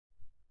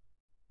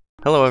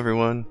Hello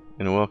everyone,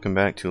 and welcome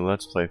back to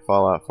Let's Play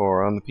Fallout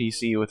 4 on the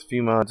PC with a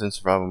few mods and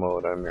survival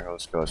mode. I'm your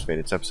host, Ghost Fate.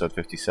 It's episode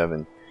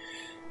 57.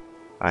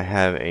 I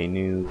have a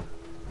new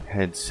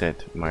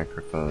headset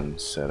microphone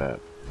set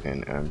up,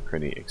 and I'm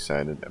pretty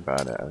excited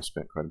about it. I've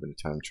spent quite a bit of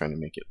time trying to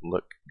make it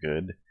look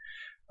good.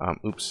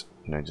 Oops,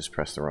 and I just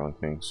pressed the wrong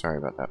thing. Sorry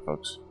about that,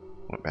 folks.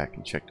 Went back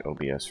and checked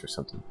OBS for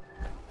something.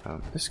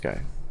 This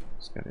guy,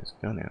 he's got his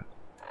gun out.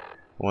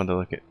 I wanted to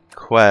look at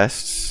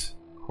quests,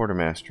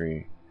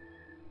 quartermastery.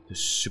 The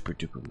Super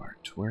Duper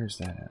Mart. Where is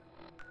that at?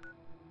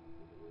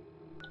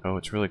 Oh,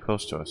 it's really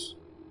close to us.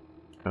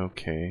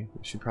 Okay,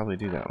 we should probably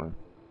do that one.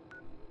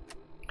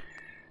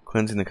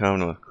 Cleansing the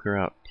Commonwealth. Clear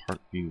out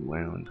Parkview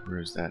Lounge. Where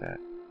is that at?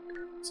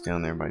 It's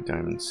down there by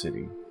Diamond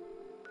City.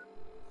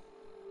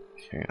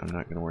 Okay, I'm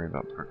not going to worry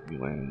about Parkview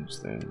Lounge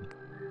then.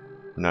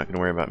 I'm not going to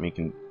worry about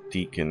making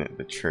Deacon at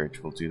the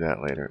church. We'll do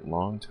that later.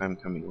 Long time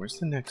coming. Where's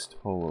the next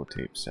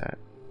holotape at?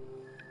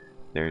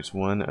 There's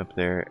one up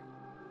there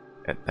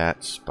at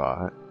that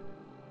spot.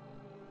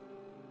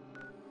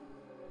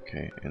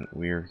 Okay, and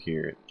we're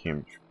here at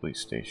Cambridge Police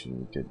Station.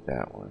 We did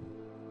that one.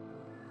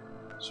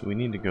 So we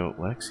need to go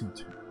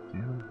Lexington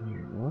down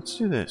here. Well, let's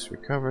do this.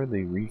 Recover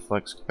the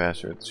reflex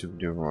capacitor at the Super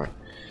Duper Mart.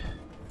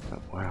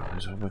 Oh, wow,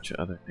 there's a whole bunch of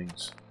other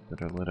things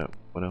that are lit up.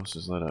 What else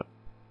is lit up?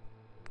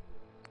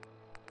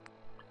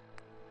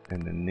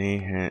 And the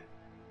Nahat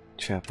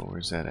Chapel,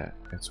 where's that at?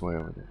 It's way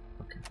over there.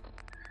 Okay.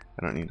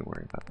 I don't need to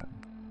worry about that.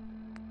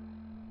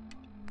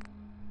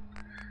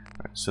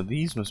 Alright, so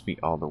these must be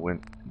all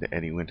the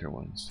Eddie Winter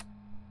ones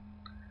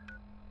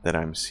that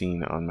I'm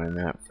seeing on my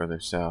map further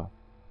south,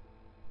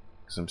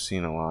 because I'm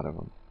seeing a lot of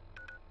them.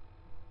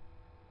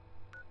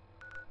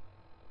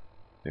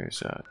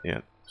 There's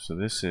yeah, so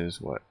this is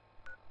what?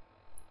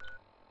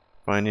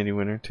 Find Eddie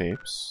Winter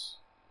tapes.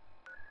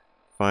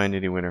 Find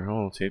Eddie Winter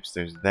holotapes.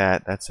 There's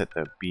that. That's at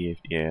the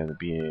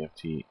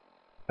BAFTL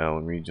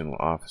regional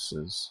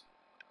offices.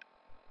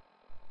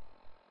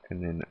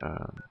 And then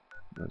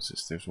what's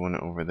this? There's one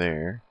over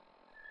there,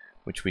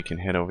 which we can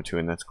head over to,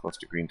 and that's close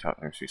to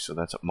Greentop Nursery. So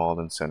that's at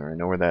Malden Center. I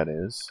know where that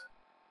is,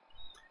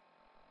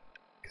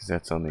 because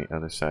that's on the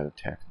other side of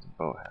Tafton's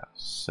Boathouse.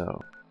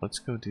 So let's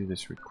go do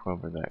this.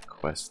 Recover that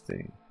quest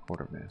thing,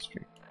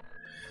 quartermastery.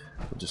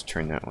 We'll just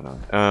turn that one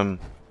on.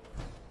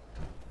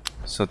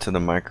 So to the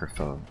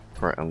microphone.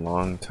 For a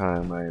long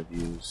time, I have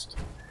used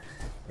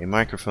a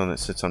microphone that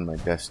sits on my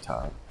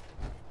desktop,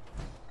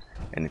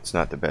 and it's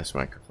not the best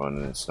microphone,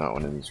 and it's not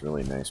one of these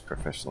really nice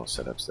professional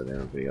setups that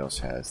everybody else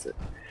has that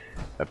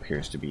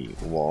appears to be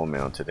wall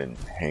mounted and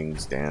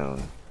hangs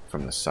down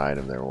from the side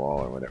of their wall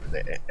or whatever.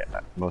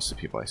 Most of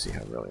the people I see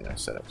have really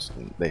nice setups,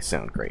 and they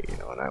sound great, you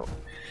know. And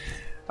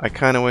I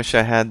kind of wish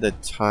I had the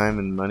time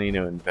and money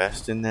to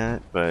invest in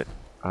that, but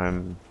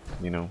I'm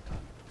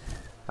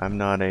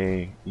not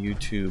a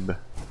YouTube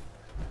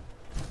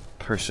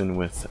person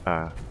with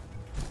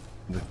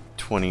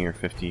 20 or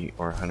 50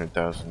 or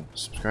 100,000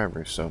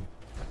 subscribers, so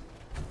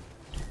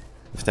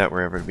if that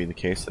were ever to be the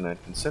case, then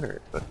I'd consider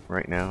it. But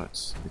right now,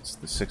 it's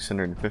the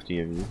 650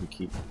 of you who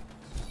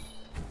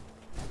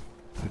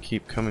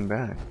keep coming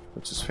back,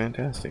 which is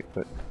fantastic.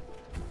 But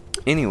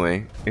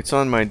anyway, it's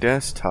on my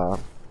desktop,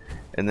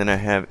 and then I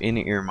have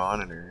in-ear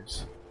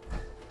monitors,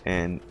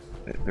 and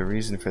the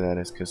reason for that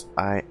is because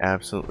I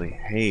absolutely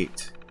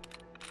hate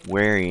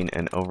wearing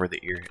an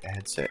over-the-ear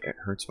headset. It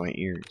hurts my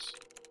ears,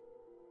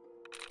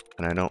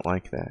 and I don't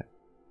like that.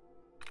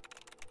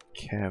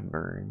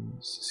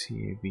 Caverns,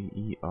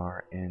 C-A-V-E-R-N-S.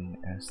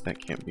 That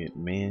can't be it.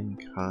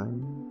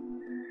 Mankind.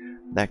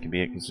 That could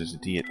be it because there's a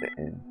D at the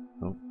end.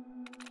 Oh.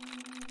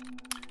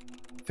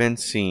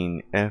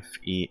 Fencing,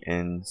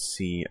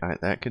 F-E-N-C-I.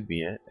 That could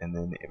be it. And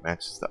then it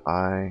matches the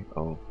I.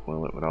 Oh,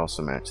 well, it would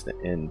also match the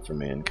N for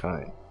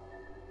mankind.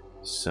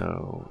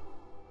 So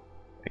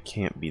it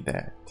can't be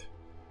that.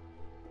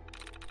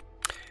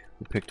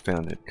 We picked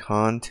founded.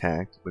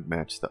 Contact would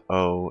match the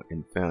O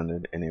in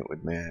founded, and it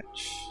would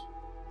match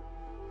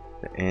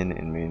the N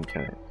in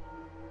mankind.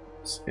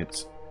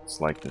 Its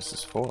likeness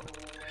is 4.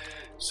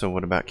 So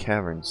what about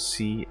caverns?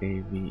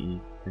 C-A-V-E.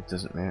 It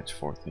doesn't match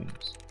 4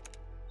 things.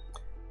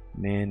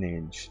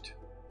 Managed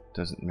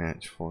doesn't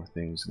match 4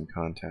 things in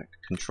contact.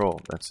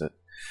 Control, that's it.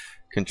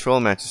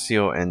 Control matches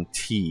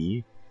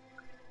C-O-N-T,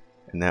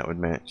 and that would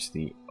match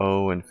the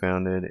O in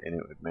founded, and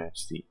it would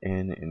match the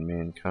N in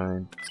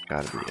mankind. It's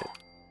gotta be it.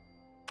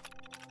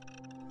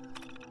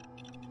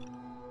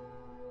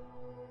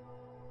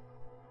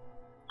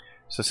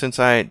 So since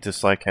I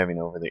dislike having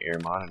over-the-ear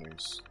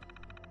monitors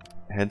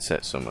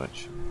headset so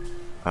much,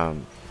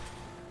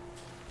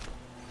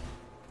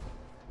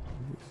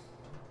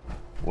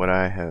 what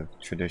I have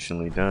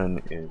traditionally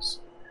done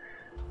is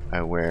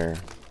I wear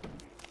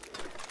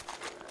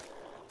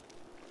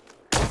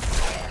I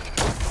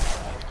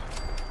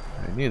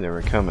knew they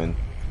were coming.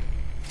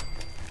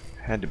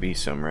 Had to be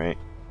some, right?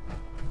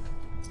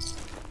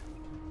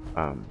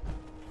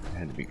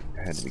 Had to be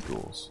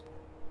ghouls.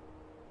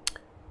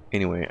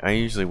 Anyway, I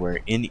usually wear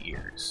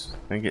in-ears.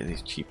 I get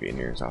these cheap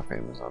in-ears off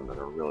Amazon that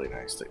are really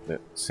nice.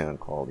 That sound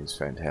quality is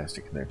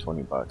fantastic, and they're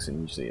 $20,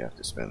 and usually you have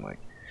to spend like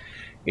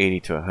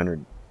 $80 to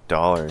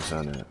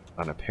 $100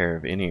 on a pair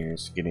of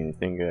in-ears to get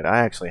anything good. I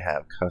actually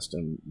have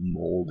custom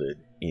molded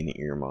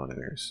in-ear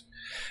monitors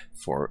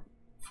for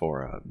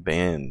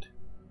band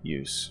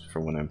use for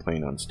when I'm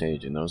playing on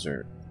stage, and those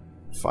are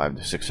 $500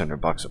 to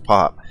 $600 a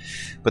pop,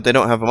 but they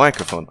don't have a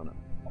microphone on them.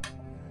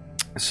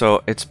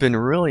 So it's been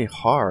really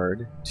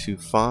hard to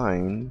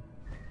find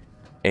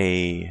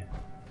a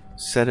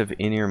set of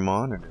in-ear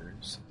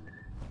monitors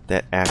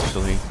that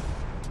actually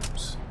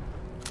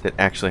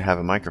have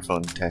a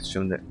microphone attached to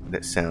them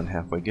that sound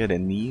halfway good,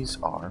 and these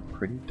are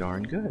pretty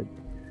darn good.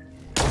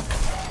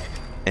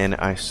 And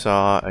I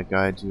saw a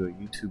guy do a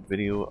YouTube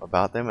video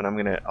about them, and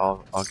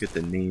I'll get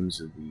the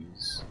names of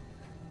these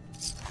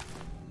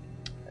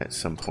at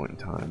some point in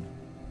time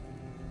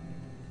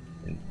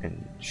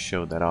and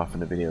show that off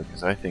in the video,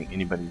 because I think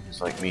anybody who's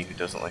like me, who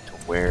doesn't like to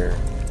wear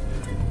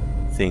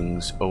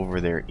things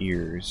over their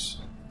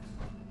ears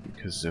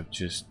because of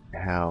just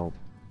how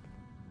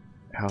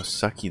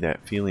sucky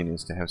that feeling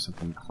is to have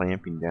something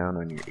clamping down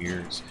on your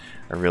ears,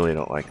 I really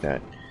don't like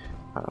that.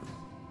 I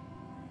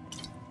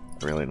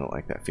really don't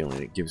like that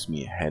feeling. It gives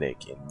me a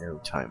headache in no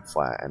time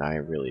flat, and I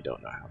really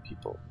don't know how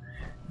people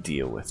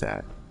deal with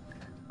that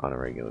on a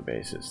regular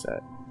basis.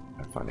 That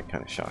I find it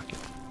kind of shocking.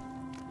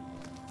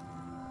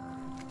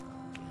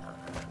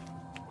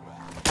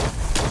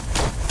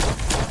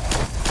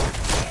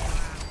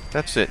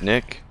 That's it,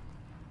 Nick.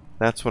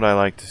 That's what I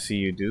like to see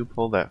you do.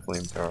 Pull that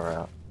flamethrower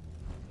out.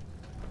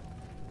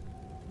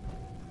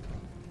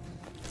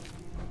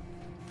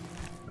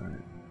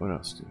 Alright, what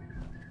else do we have?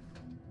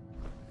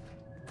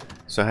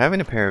 So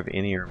having a pair of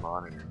in-ear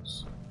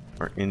monitors,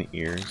 or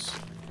in-ears,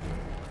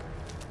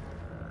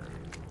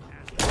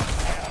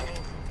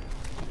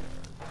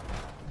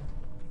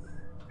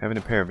 having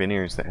a pair of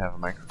in-ears that have a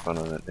microphone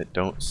on it that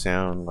don't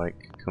sound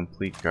like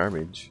complete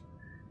garbage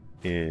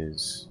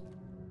is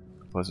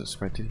a pleasant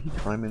surprise. Did he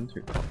climb in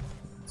through? Oh,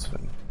 that's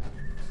funny.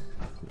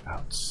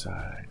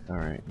 Outside.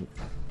 Alright.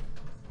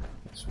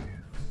 That's what we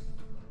have.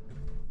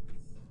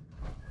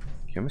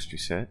 Chemistry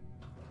set.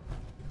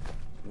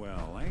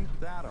 Well,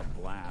 ain't that a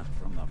blast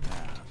from the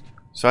past?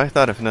 So I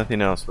thought if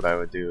nothing else, what I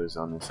would do is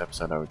on this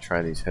episode I would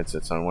try these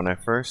headsets on. When I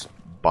first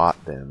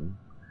bought them,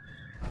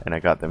 and I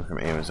got them from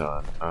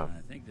Amazon, I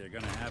think they're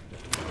gonna have to.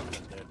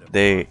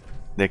 they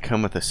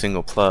come with a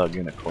single plug,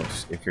 and of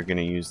course, if you're going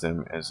to use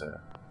them as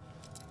a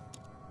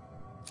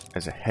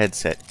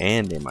headset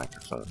and a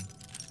microphone,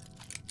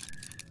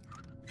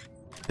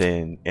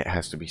 then it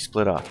has to be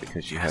split off,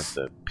 because you have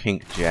the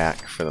pink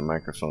jack for the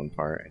microphone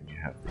part, and you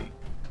have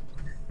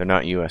they're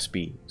not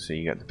USB. So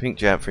you got the pink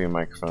jack for your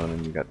microphone,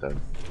 and you got the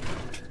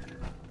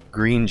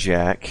green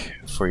jack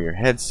for your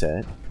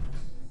headset.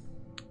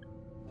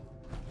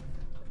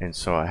 And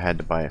so I had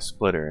to buy a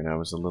splitter, and I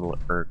was a little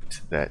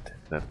irked that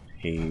the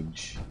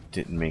page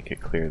didn't make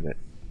it clear that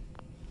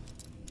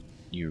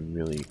you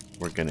really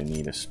were going to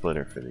need a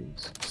splitter for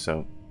these.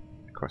 So,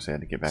 of course, I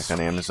had to get back on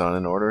Amazon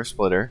and order a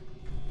splitter.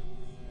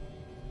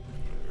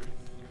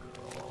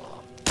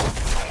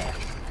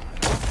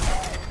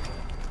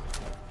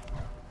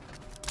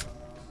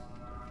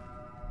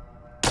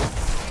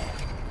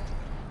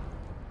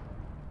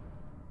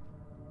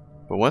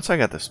 But once I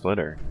got the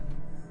splitter,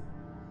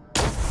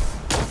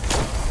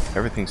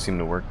 everything seemed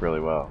to work really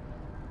well.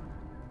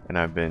 And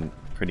I've been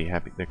pretty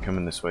happy. They're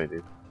coming this way,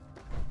 dude.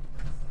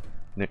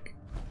 Nick,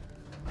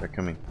 they're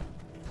coming.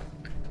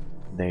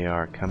 They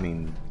are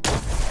coming.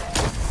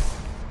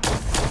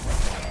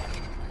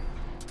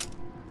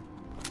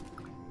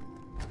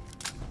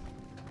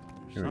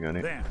 Here we go,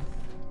 Nick.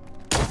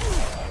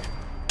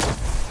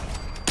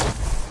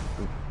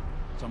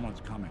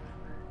 Someone's coming.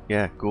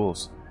 Yeah,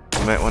 ghouls.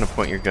 You might want to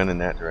point your gun in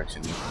that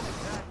direction.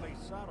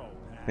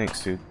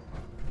 Thanks, dude.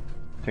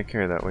 Take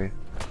care of that way.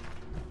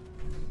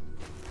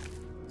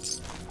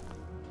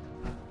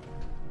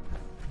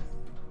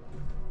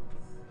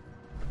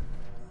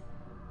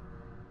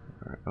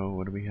 Alright, oh,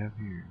 what do we have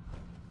here?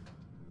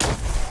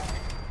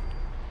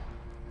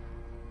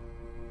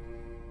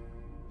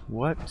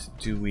 What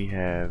do we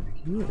have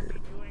here?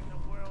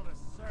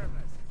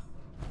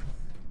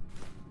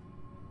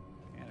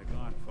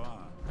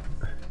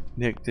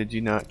 Nick, did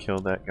you not kill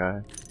that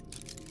guy?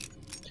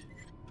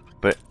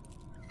 But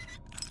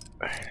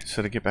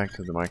so to get back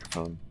to the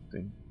microphone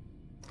thing,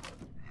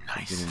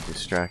 nice. Getting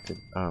distracted.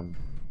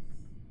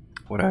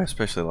 What I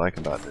especially like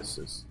about this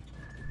is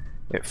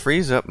it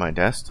frees up my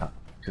desktop,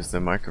 because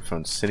the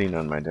microphone sitting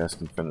on my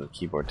desk in front of the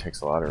keyboard takes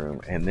a lot of room,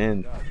 and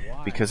then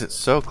because it's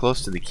so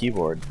close to the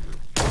keyboard,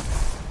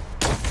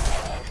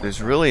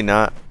 there's really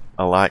not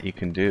a lot you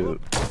can do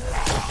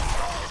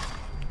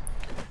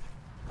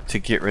to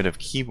get rid of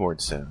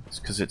keyboard sounds,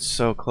 because it's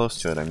so close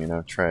to it. I mean,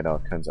 I've tried all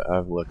kinds of,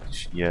 I've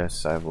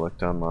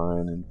looked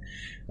online, and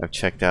I've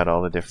checked out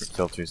all the different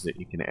filters that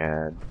you can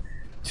add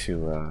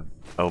to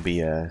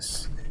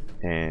OBS,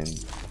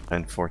 and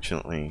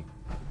unfortunately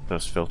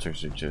those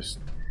filters are just,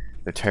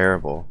 they're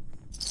terrible,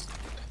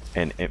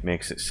 and it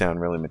makes it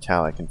sound really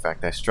metallic. In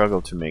fact, I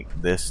struggle to make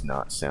this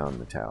not sound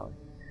metallic,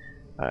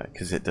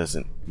 because it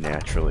doesn't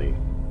naturally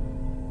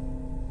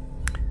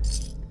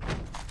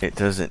it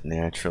doesn't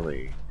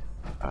naturally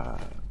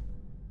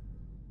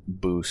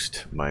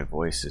boost my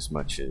voice as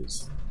much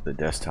as the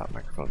desktop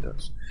microphone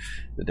does.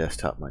 The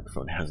desktop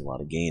microphone has a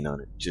lot of gain on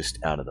it just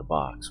out of the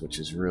box, which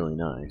is really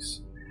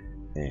nice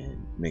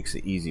and makes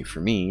it easy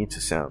for me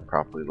to sound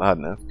properly loud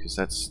enough, because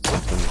that's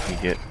something that you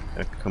get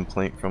a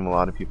complaint from a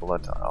lot of people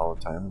all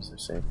the time, is they're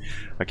saying,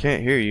 I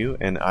can't hear you,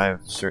 and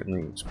I've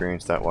certainly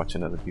experienced that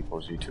watching other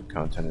people's YouTube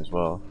content as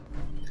well.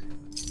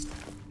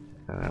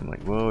 And I'm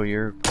like, whoa,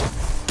 you're...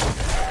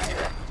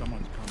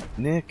 Someone's coming.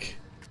 Nick,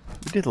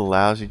 you did a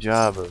lousy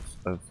job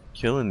of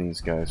killing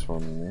these guys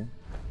for me, man.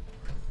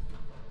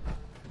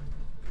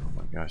 Oh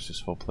my gosh,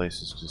 this whole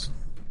place is just...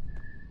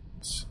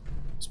 It's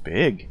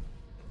big.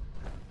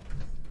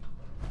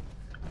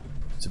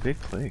 It's a big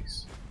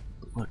place.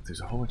 But look, there's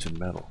a whole bunch of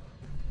metal.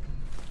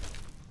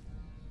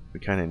 We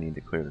kind of need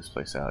to clear this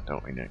place out,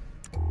 don't we, Nick?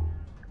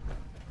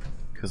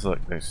 Because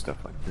look, there's stuff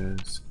like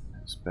this.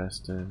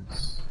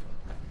 Asbestos.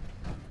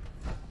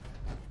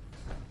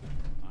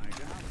 I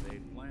doubt they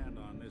planned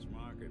on this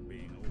market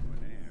being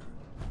open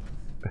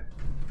air.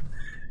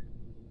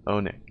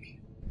 Oh, Nick.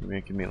 You're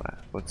making me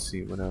laugh. Let's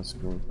see, what else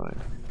can we find?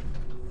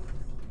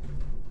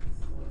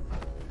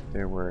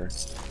 There were...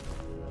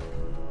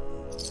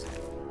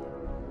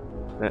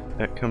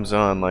 That comes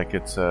on like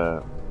it's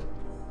that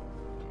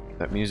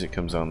music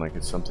comes on like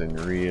it's something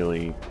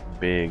really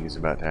big is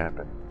about to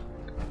happen.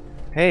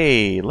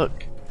 Hey,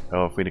 look!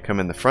 Oh, if we'd have come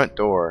in the front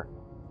door.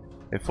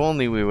 If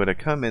only we would have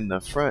come in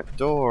the front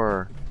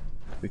door.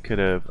 We could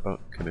have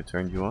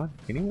turned you on.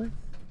 Anywhere?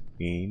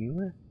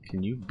 Anywhere?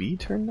 Can you be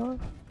turned on?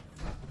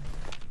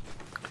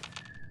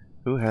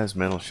 Who has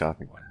metal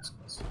shopping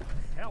baskets? What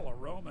the hell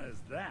aroma is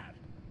that?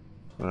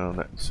 Well,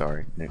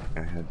 sorry, Nick.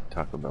 I had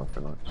Taco Bell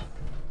for lunch.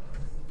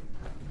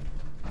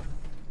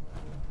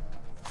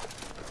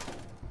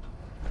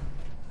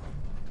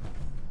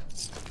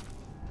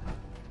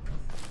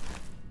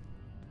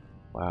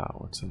 Wow,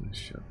 what's in this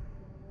shop?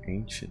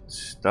 Ancient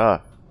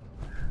stuff.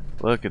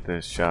 Look at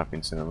this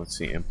shopping center. Let's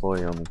see,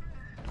 employee only.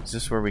 Is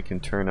this where we can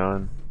turn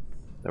on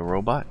the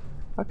robot?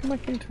 How come I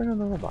can't turn on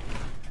the robot?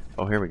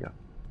 Oh, here we go.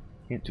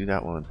 Can't do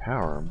that while in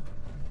power 'em.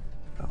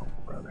 Oh,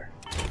 brother.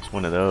 It's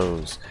one of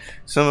those.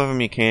 Some of them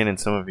you can and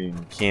some of them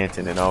you can't,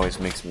 and it always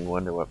makes me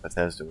wonder what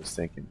Bethesda was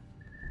thinking.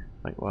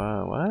 Like,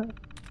 wow, what?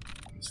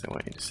 I guess they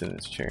want you to sit in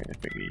this chair, and I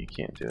figure you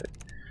can't do it.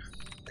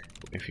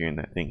 If you're in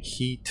that thing.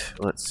 Heat.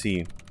 Let's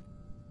see.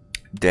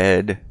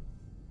 Dead.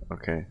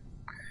 Okay.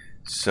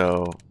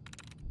 So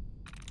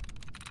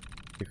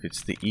if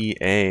it's the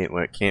EA,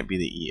 well, it can't be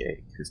the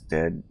EA because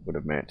dead would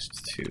have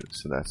matched 2,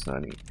 so that's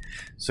not E.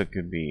 So it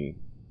could be,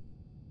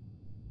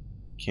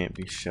 can't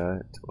be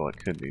shut. Well,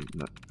 it could be,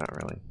 not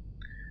really.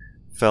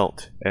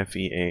 Felt,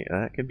 FEA,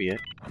 that could be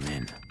it. I'm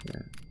in.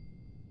 Yeah.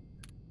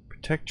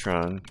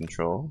 Protectron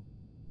control,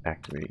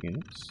 activate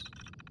units.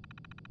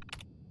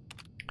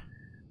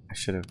 I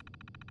should have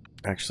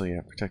actually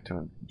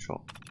Protectron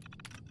control.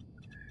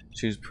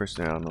 Choose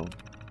personnel mode.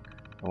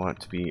 I want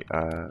it to be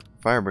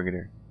Fire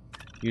Brigadier.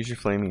 Use your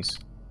flamies.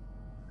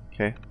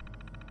 Okay.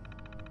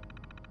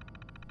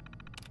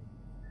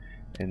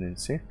 And then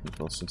safe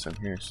control since I'm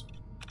here.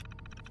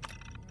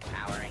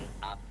 Powering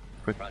up.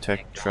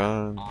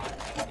 Protectron.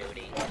 On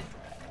duty.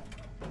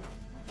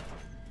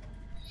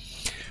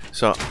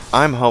 So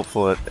I'm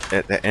hopeful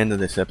at the end of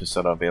this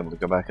episode I'll be able to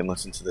go back and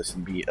listen to this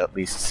and be at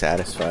least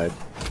satisfied.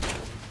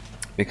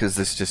 Because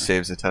this just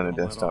saves a ton of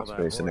desktop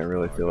space, and I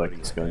really feel like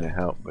it's going to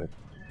help with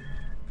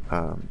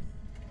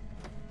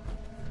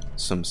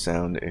some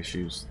sound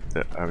issues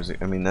that I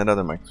mean, that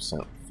other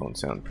microphone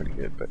sounded pretty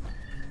good, but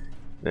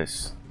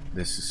this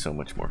is so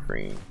much more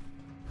freeing,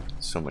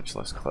 so much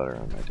less clutter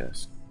on my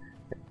desk,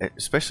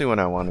 especially when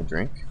I want to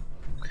drink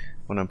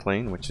when I'm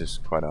playing, which is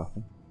quite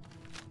often.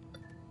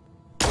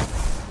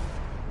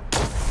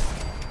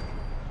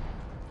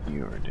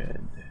 You are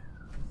dead.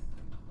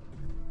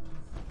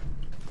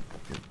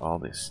 All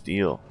this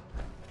steel.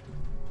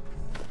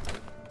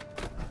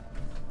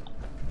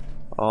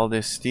 All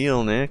this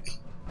steel, Nick.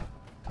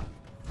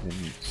 And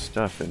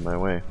stuff in my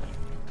way.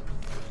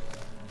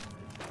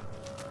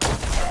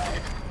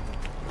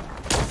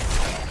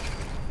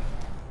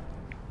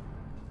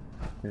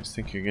 You guys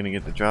think you're gonna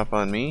get the drop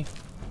on me?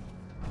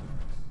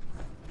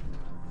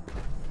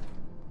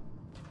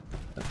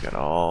 I've got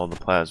all the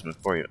plasma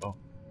for you. Oh.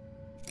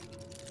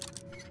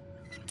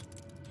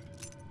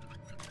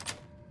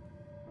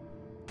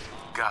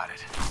 Got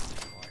it.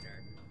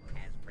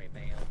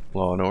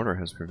 Law and order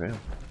has prevailed.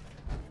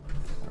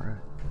 Alright.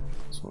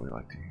 That's what we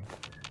like to hear.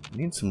 I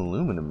need some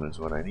aluminum is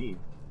what I need.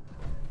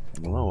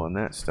 I'm low on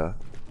that stuff.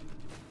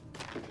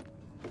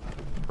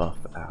 Buff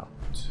out.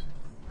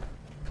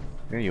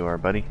 There you are,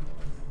 buddy.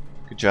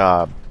 Good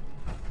job.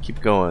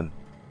 Keep going.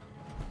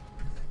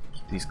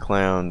 Keep these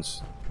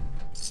clowns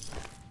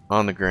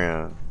on the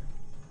ground.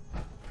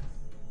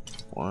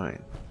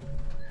 Wine.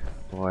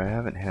 Boy, I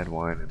haven't had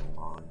wine in a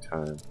long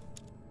time.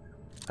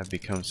 I've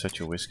become such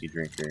a whiskey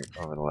drinker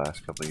over the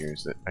last couple of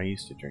years that I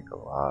used to drink a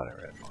lot of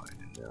red wine.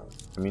 And,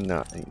 I mean,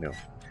 not, you know,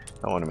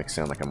 I don't want to make it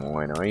sound like I'm a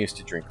wino. I used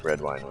to drink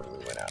red wine when we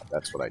went out.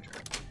 That's what I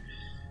drank.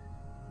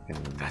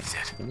 That's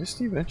it. I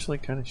just eventually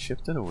kind of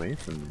shifted away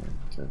from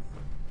that to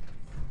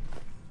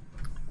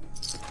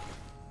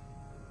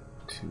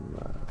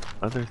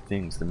other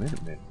things. The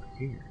Minutemen were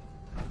here.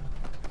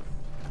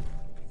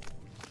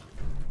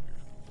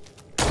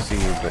 See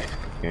you, but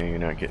yeah, you're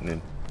not getting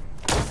in.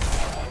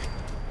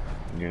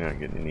 You're not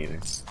getting in either.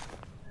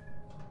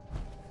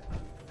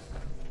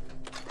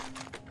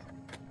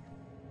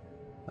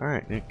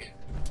 Alright, Nick.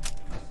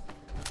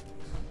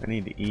 I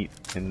need to eat,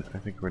 and I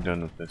think we're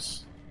done with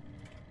this.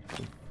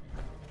 I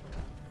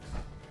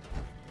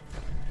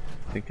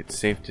think it's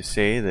safe to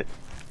say that...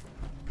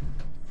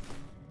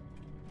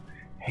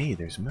 Hey,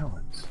 there's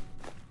melons.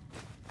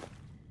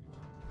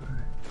 All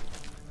right.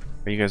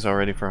 Are you guys all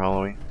ready for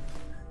Halloween?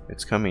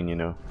 It's coming, you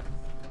know.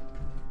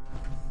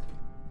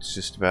 It's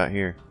just about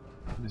here.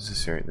 What is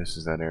this area? This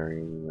is that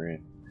area we were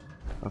in.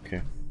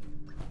 Okay.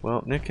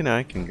 Well, Nick and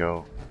I can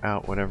go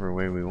out whatever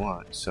way we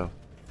want, so...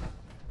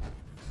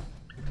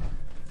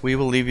 we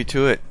will leave you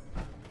to it.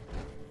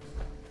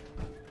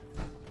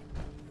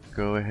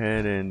 Go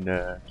ahead and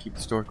keep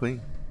the store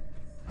clean.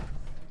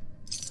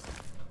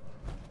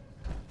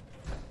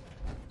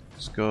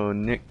 Let's go,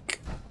 Nick.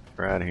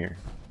 We're out of here.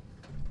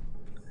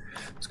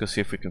 Let's go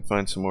see if we can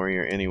find some more of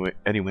your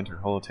Eddie Winter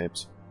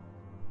holotapes.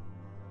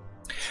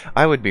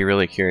 I would be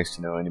really curious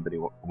to know, anybody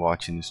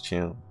watching this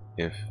channel,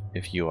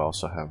 if you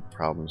also have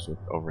problems with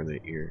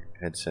over-the-ear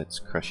headsets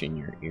crushing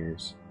your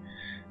ears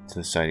to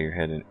the side of your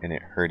head and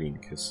it hurting,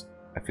 because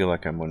I feel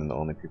like I'm one of the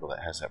only people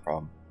that has that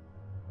problem.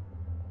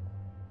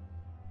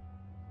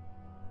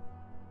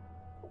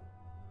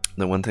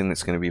 The one thing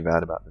that's going to be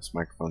bad about this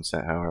microphone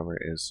set, however,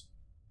 is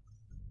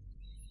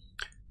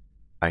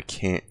I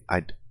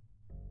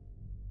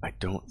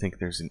don't think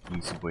there's an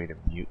easy way to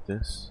mute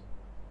this.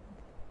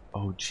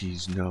 Oh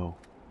geez, no.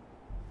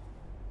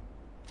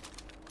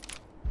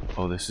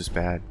 Oh, this is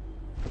bad.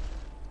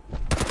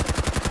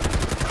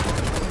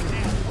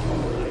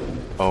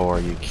 Oh, are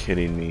you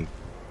kidding me?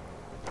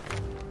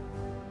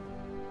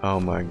 Oh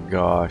my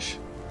gosh.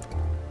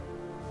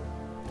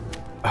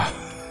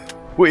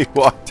 We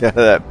walked out of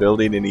that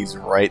building and he's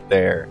right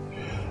there.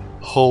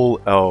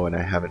 Oh, and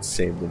I haven't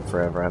saved him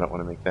forever. I don't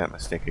want to make that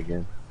mistake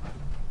again.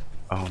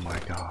 Oh my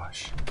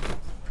gosh.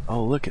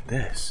 Oh, look at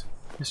this.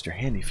 Mr.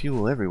 Handy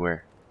Fuel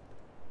everywhere.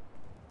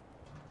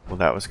 Well,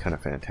 that was kind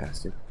of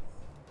fantastic.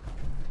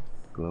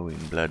 Glowing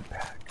blood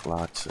pack.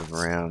 Lots of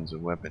rounds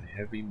of weapon.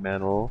 Heavy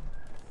metal.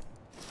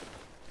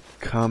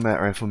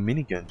 Combat rifle.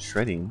 Minigun.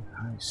 Shredding.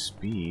 High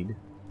speed.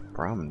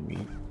 Brahmin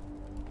meat.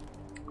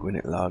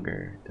 Gwinnett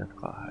Lager.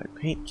 Deathclaw hide.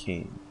 Paint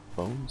cane.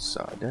 Bone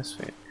saw. Death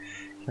fan.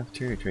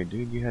 Cafeteria tray.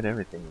 Dude, you had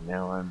everything.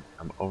 Now I'm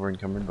over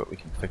encumbered, but we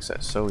can fix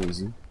that so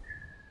easy.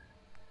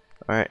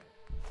 Alright.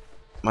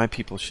 My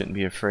people shouldn't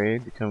be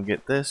afraid to come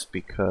get this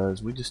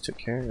because we just took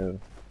care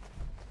of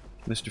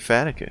Mr.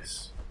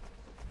 Faticus.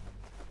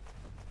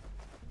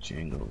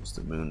 Jingles,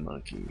 the moon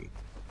monkey.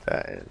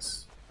 That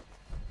is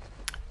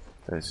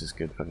just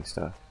good funny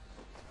stuff.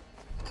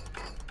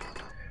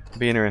 It'll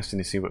be interesting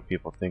to see what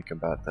people think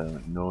about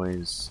the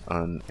noise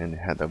on and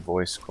had the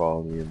voice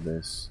quality of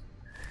this,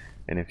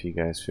 and if you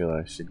guys feel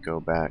I should go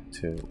back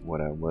to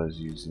what I was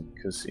using,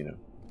 because you know,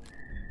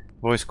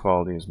 voice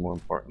quality is more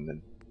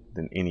important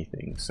than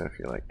anything. So if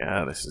you're like,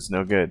 ah, this is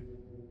no good,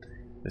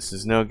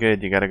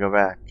 you gotta go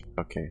back.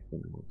 Okay,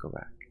 then we'll go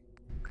back.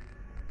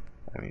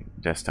 I mean,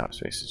 desktop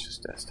space is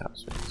just desktop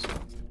space.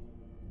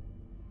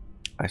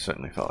 I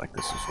certainly felt like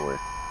this was worth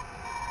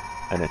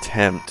an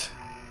attempt.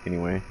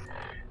 Anyway,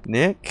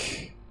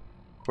 Nick,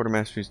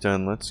 Quartermaster's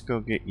done. Let's go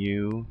get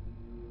you.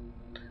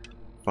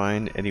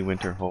 Find Eddie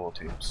Winter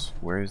holotapes.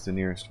 Where is the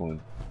nearest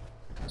one?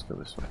 Let's go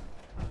this way.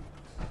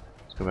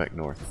 Let's go back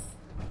north.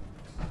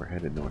 We're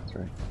headed north,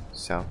 right?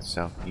 South,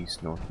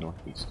 southeast, north,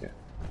 northeast. Yeah.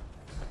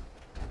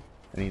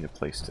 I need a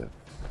place to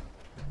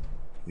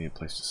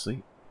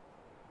sleep.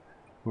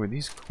 Who are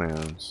these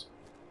clowns?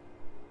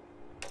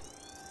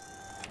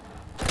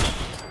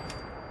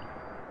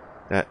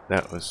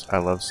 That was, I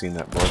love seeing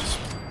that blood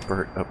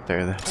spurt up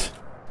there. That's,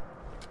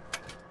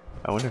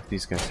 I wonder if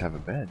these guys have a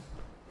bed.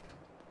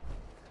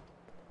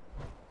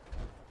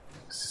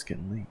 This is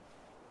getting late.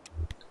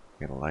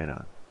 Got a light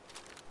on.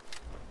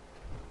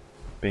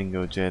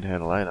 Bingo Jed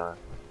had a light on.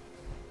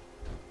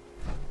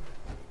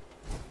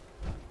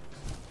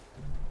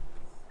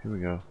 Here we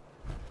go.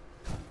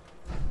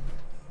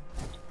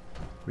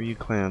 Where you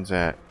clowns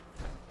at?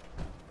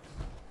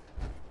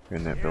 You're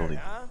in that building.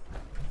 Huh?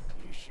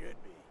 You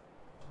should be.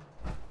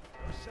 No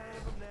sign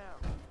of him now.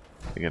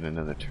 We got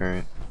another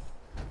turret.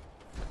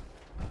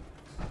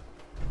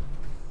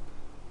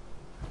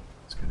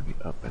 It's gonna be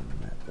up in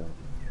that building,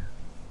 yeah.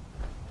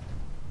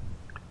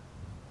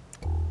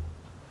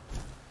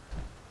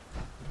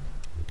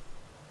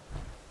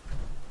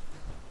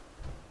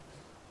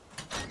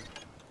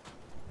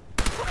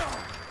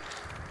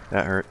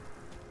 That hurt.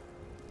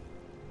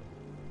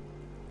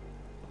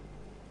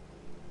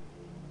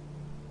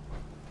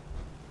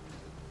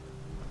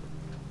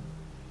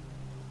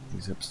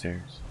 He's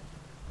upstairs.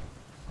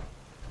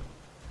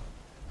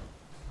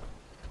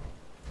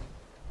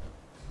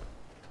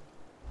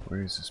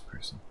 Where is this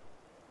person?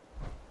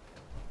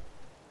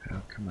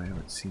 How come I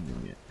haven't seen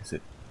them yet? Is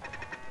it...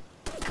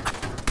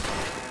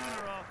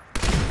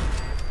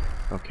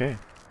 Okay.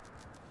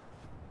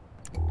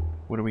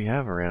 What do we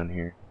have around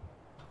here?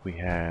 We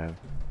have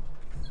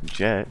some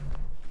jet.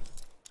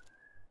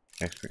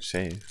 Expert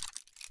save.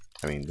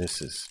 I mean,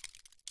 this is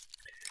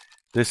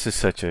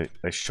such a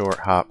short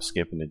hop,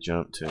 skip, and a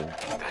jump to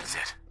That's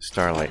it.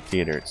 Starlight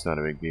Theater. It's not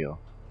a big deal.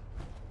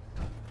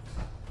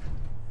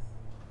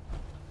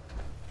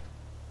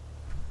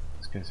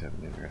 These guys have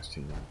an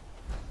interesting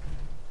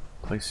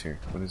place here.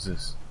 What is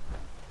this?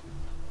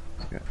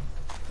 It's got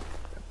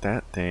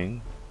that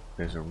thing.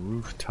 There's a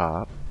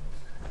rooftop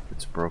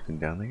that's broken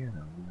down. They got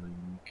a really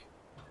unique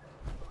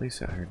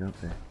place out here, don't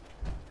they?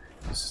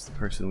 This is the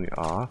person we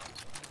offed.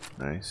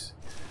 Nice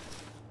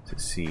to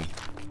see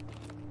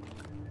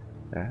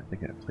that. They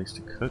got a place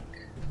to cook.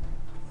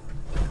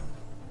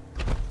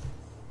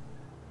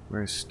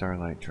 Where's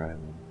Starlight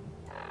Driving?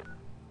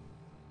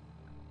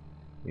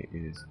 It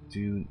is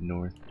due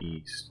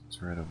northeast.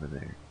 It's right over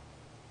there.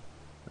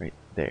 Right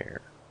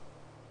there.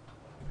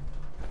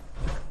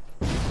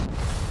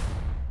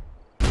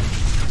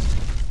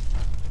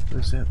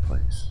 Where's that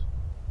place?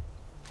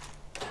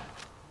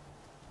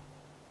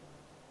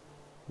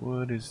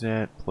 What is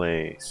that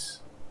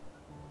place?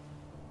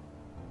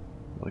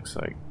 Looks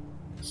like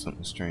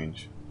something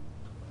strange.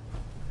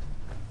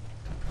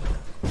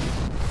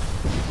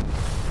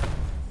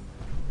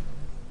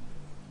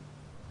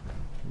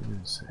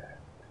 What is that?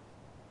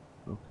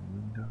 Open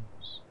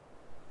windows.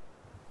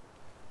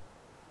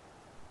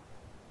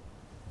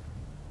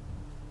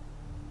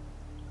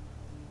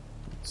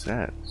 What's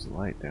that? There's a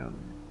light down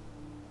there.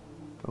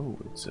 Oh,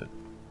 it's a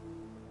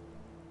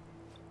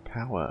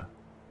power.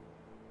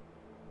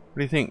 What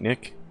do you think,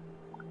 Nick?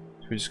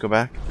 Should we just go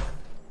back?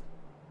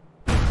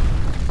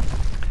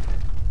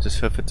 Just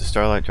hoof it to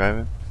Starlight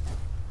Driving?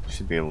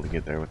 Should be able to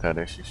get there without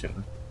issue, shouldn't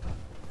we?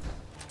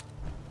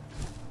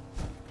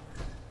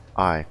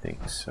 I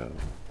think so.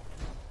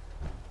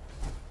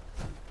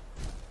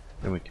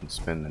 Then we can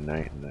spend the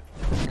night in the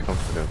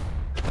comfort of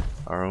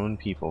our own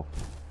people.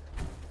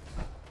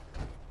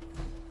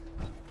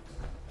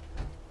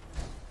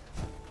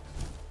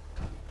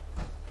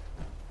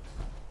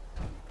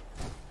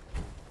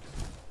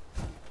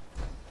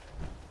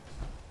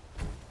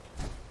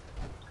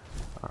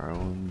 Our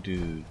own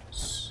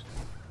dudes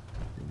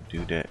and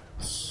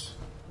dudettes.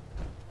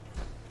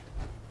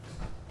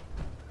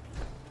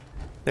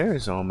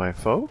 There's all my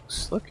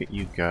folks. Look at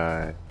you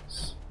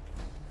guys.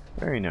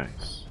 Very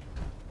nice.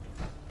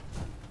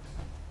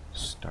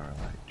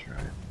 Starlight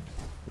Driving.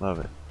 Love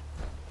it.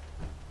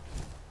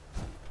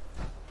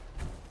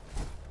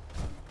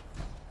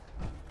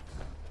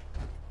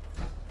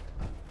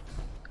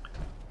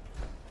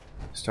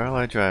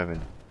 Starlight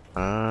Driving.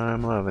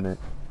 I'm loving it.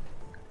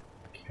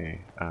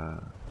 Okay,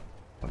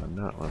 what I'm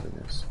not loving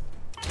is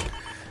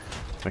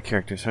my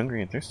character's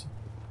hungry and thirsty.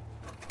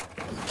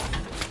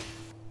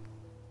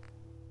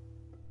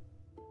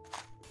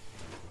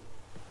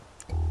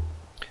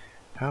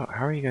 How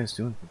are you guys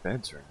doing for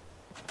beds right now?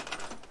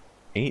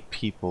 8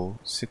 people,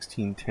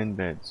 16, 10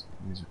 beds.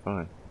 These are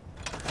fun.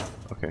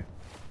 Okay.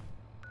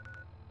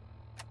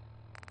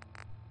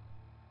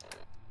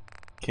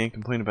 Can't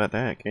complain about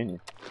that, can you?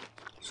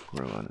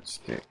 Squirrel on a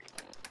stick.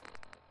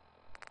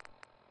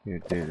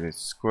 Here, there's a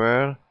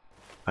squirrel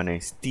on a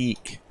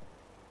stick.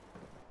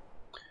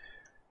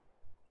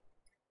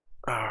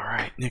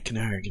 Alright, Nick and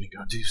I are gonna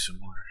go do some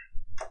more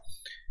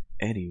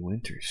Eddie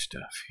Winter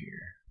stuff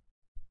here.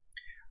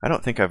 I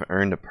don't think I've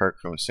earned a perk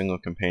from a single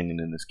companion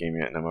in this game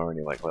yet, and I'm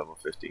already like level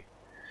 50.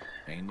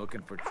 Ain't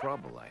looking for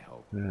trouble, I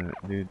hope.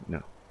 Dude,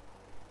 no.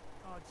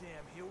 Oh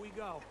damn, here we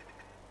go.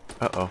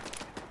 Uh-oh.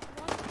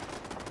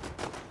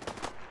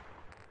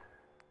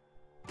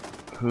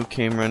 Who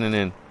came running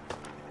in?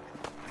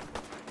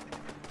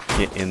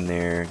 Get in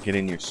there. Get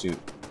in your suit.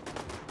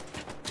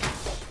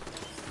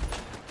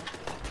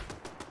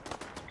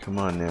 Come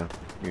on now.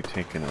 You're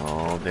taking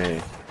all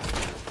day.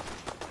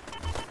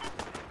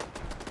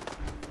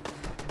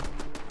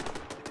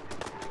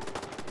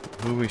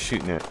 Who are we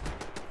shooting at?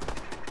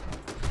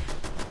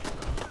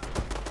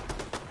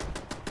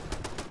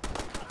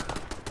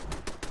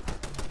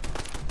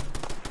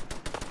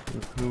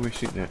 Who are we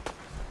shooting at?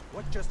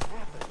 What just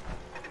happened?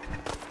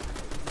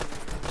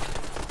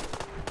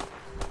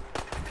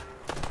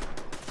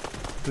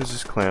 Who's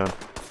this clown?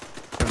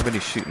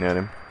 Everybody's shooting at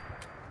him.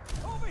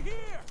 Over here!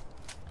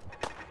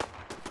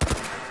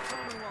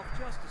 Commonwealth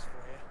justice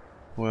for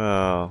you.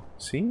 Well,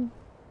 see?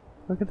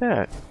 Look at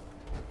that.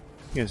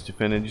 You guys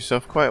defended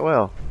yourself quite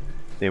well.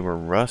 They were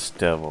Rust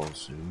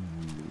Devils.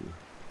 Ooh.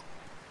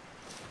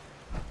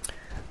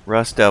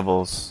 Rust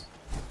Devils.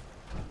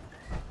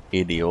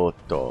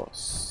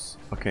 Idiotos.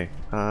 Okay,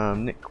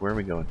 Nick, where are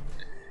we going?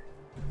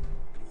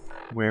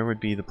 Where would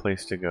be the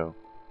place to go?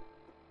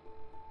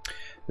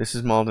 This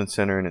is Malden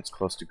Center and it's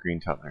close to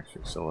Greentop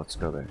Nursery, so let's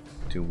go there.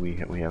 Do we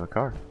have a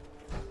car?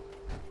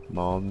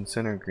 Malden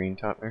Center,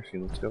 Greentop Nursery,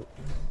 let's go.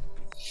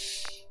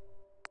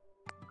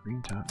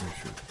 Greentop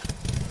Nursery.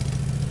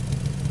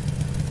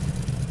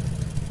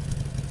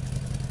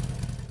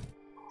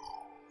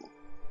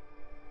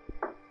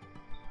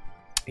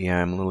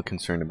 Yeah, I'm a little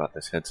concerned about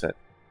this headset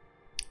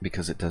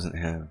because it doesn't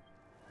have...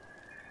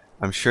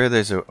 I'm sure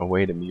there's a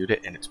way to mute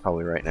it, and it's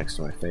probably right next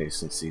to my face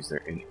since these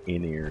are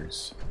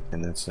in-ears,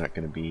 and that's not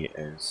going to be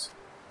as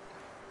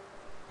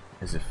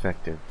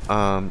effective.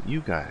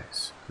 You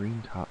guys,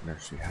 Green Top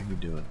Nursery, how you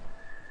doing?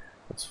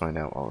 Let's find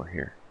out while we're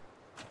here.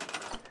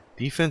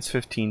 Defense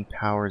 15,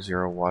 Power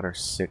 0, Water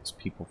 6,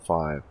 People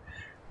 5.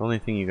 The only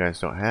thing you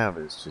guys don't have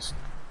is just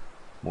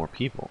more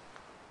people.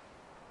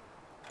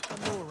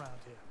 I'm new around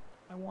here.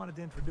 I wanted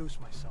to introduce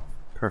myself.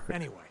 Perfect.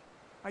 Anyway,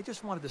 I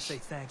just wanted to say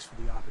thanks for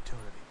the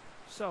opportunity.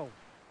 So,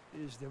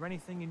 is there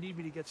anything you need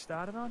me to get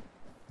started on?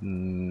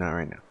 Not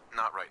right now.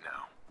 Not right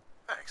now.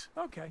 Thanks.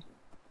 Okay.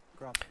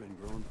 Crop's been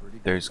growing pretty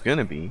good. There's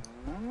gonna be,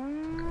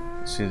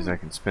 as soon as I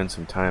can spend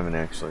some time and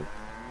actually...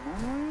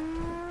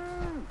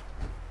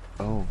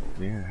 Oh,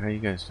 yeah, how you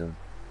guys doing?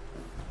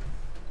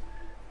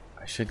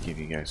 I should give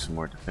you guys some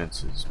more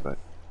defenses, but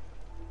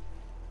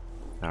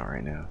not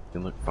right now. You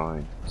look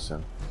fine,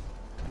 so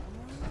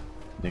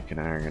Nick and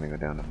I are gonna go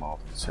down to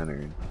Malden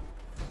Center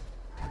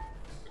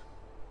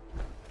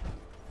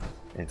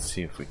and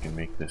see if we can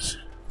make this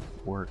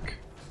work.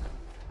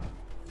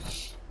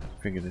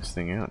 Figure this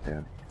thing out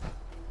down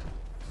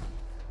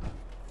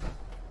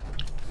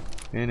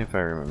here. And if I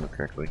remember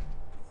correctly,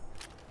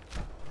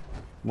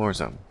 more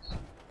zombies.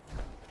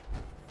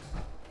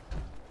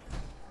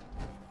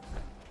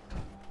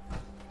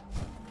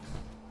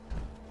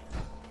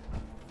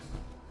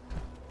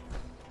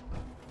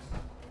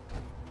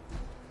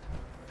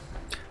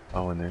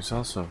 Oh, and there's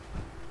also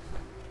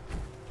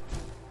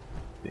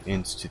the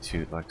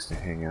Institute likes to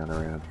hang out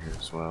around here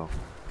as well.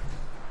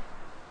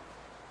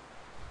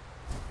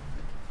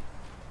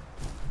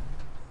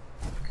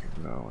 Okay,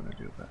 what do I want to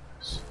do about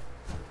this?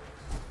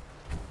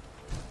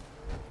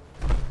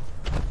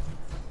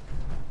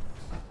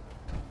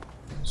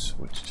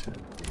 Switch to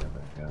the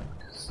other gun,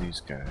 because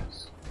these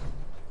guys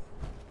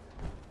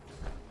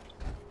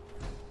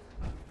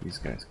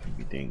can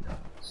be ding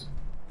dongs.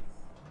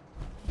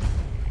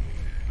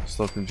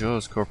 Slocum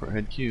Joe's corporate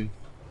head Q.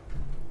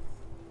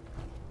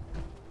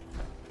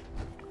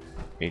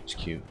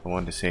 HQ. I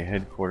wanted to say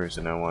headquarters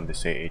and I wanted to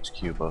say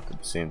HQ both at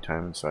the same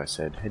time, and so I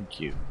said head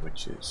Q,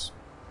 which is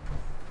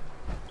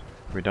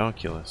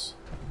redonkulous.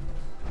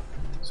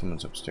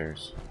 Someone's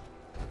upstairs.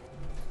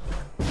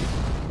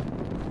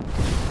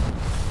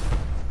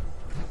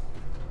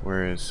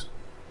 Where is...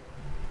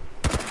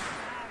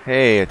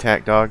 Hey,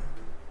 attack dog.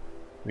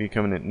 Where you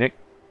coming in, Nick?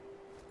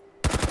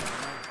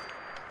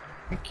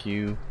 Thank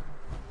you.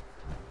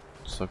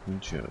 Slocum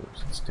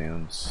Joe's. It's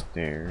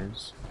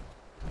downstairs.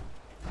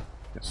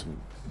 Got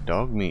some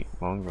dog meat.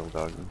 Mongrel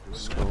dog meat.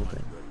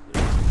 Scolding.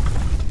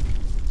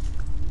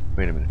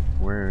 Wait a minute.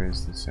 Where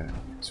is this at?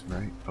 It's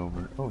right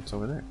over... Oh, it's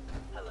over there.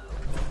 Hello.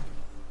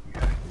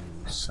 Yeah,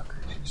 you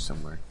suckers. You're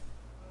somewhere.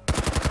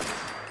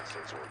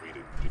 Sensor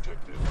reading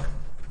detected.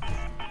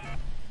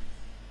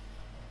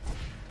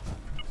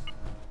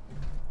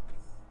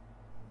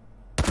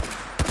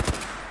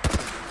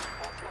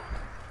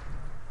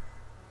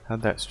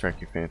 How'd that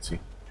strike your fancy?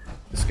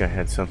 This guy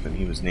had something.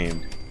 He was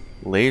named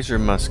Laser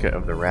Musket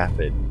of the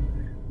Rapid.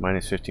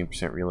 Minus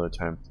 15% reload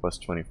time, plus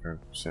 24%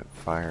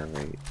 fire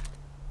rate.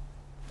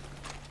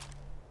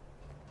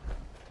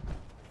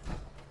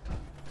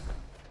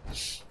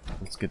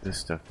 Let's get this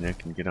stuff,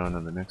 Nick, and get on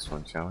to the next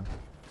one, shall we?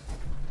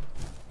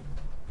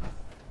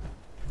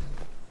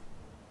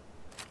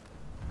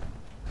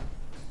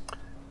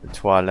 The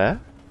toilet.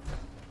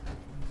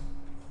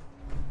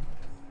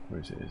 Where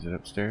is it? Is it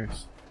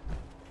upstairs?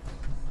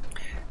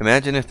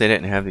 Imagine if they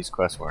didn't have these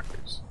quest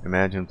markers.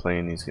 Imagine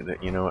playing these,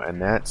 you know,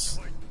 and that's...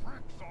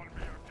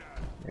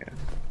 Yeah.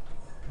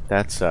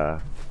 That's,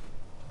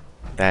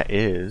 that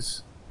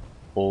is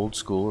old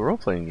school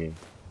role-playing game.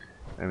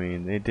 I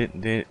mean, they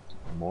didn't...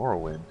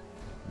 Morrowind.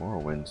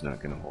 Morrowind's not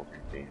gonna hold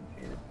your damn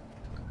hand.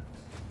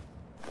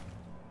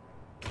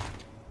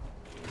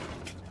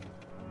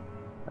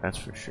 That's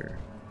for sure.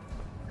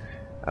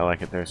 I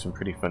like it. There's some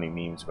pretty funny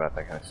memes about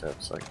that kind of stuff.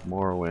 It's like,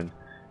 Morrowind.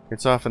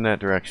 It's off in that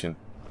direction.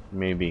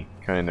 Maybe,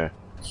 kinda,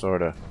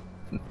 sorta.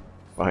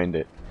 Find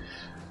it.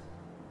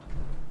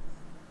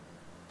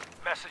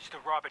 Message to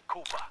Robert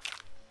Cooper.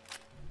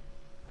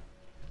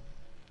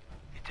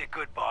 You did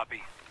good,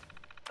 Bobby.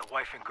 The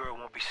wife and girl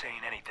won't be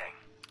saying anything.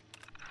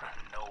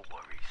 No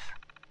worries.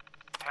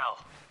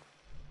 Hell,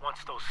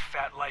 once those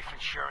fat life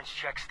insurance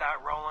checks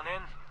start rolling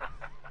in,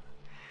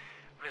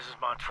 Mrs.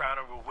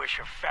 Montrano will wish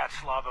her fat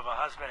slob of a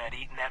husband had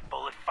eaten that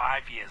bullet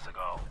 5 years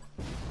ago.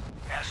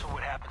 As for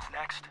what happens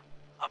next,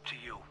 up to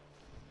you.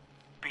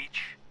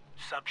 Beach,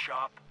 sub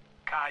shop,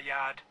 car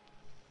yard.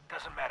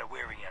 Doesn't matter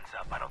where he ends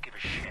up, I don't give a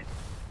shit.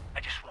 I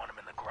just want him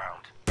in the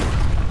ground.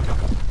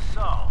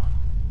 So,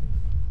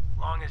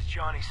 long as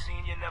Johnny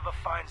Sr. never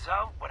finds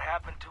out what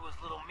happened to his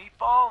little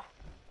meatball,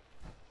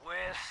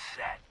 we're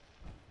set.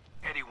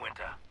 Eddie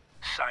Winter,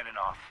 signing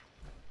off.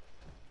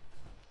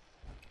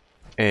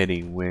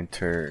 Eddie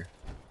Winter.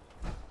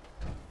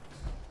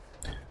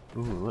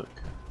 Ooh,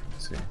 look.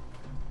 Let's see.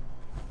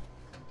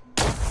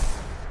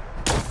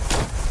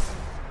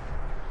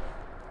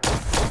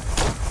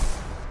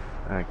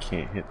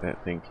 can't hit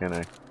that thing, can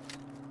I?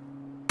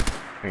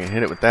 I can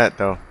hit it with that,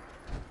 though.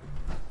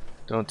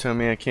 Don't tell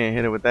me I can't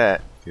hit it with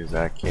that, because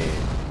I can.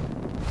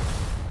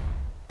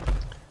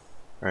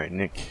 Alright,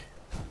 Nick.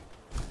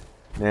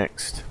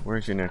 Next.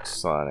 Where's your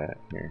next slot at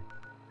here?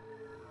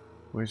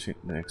 Where's your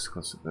next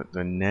close?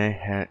 The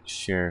Nahat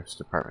Sheriff's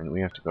Department.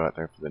 We have to go out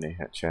there for the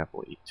Nahat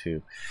Chapel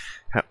E2.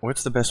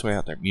 What's the best way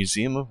out there?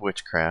 Museum of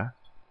Witchcraft.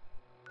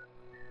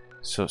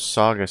 So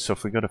Saga. So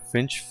if we go to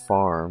Finch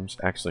Farms,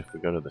 actually if we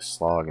go to the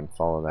Slog and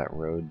follow that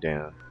road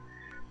down,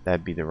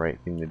 that'd be the right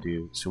thing to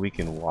do. So we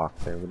can walk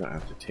there. We don't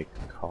have to take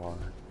a car.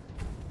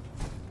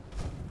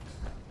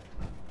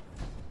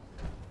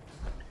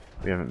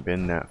 We haven't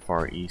been that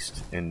far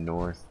east and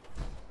north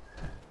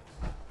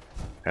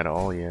at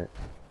all yet.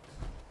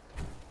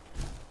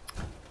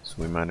 So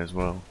we might as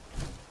well.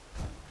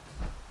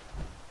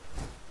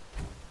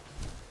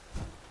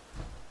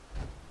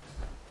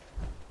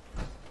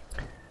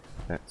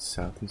 That's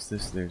south. Is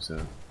this? There's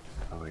a.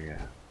 Oh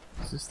yeah.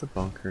 Is this the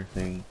bunker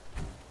thing?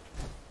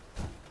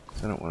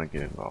 I don't want to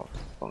get involved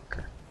with the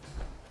bunker.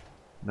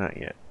 Not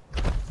yet.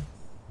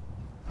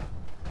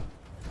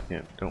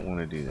 Yeah, don't want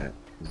to do that.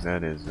 Because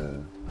that is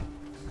I'm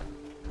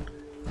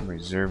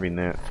reserving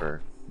that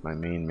for my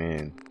main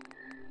man.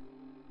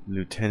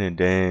 Lieutenant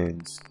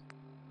Dan's.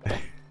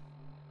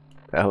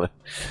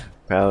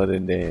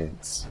 Paladin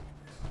Dance.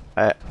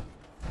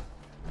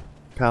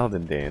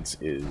 Paladin Dance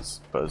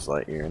is Buzz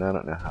Lightyear, and I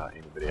don't know how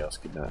anybody else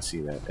could not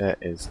see that. That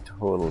is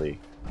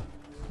totally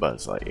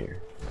Buzz Lightyear.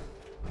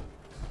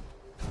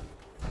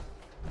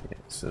 Yeah,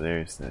 so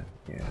there's the.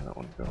 Yeah, I don't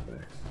want to go over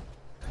there.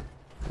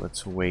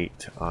 Let's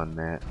wait on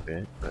that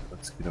bit, but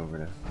let's get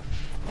over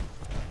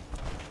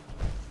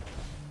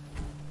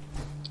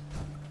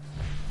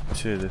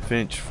to the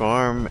Finch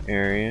Farm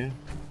area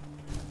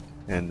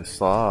and the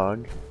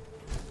Slog.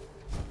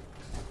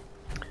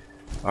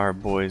 Our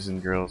boys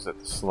and girls at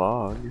the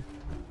Slog.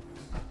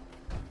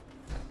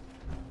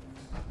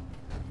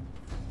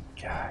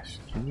 Gosh,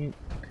 can you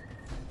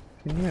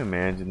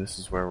imagine this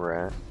is where we're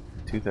at?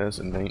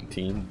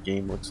 2019,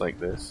 game looks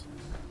like this.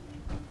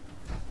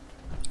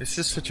 It's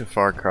just such a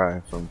far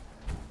cry from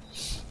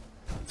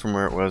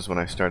where it was when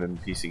I started in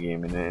PC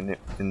gaming, and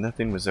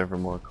nothing was ever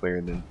more clear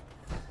than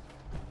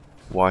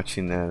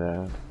watching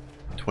that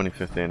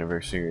 25th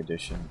anniversary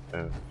edition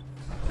of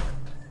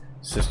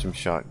System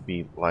Shock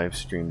be live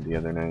streamed the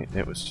other night.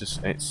 It was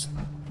just,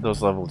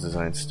 those level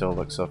designs still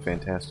look so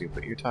fantastic,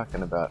 but you're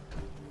talking about,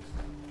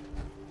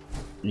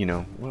 you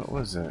know, what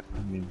was it? I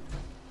mean,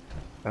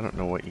 I don't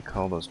know what you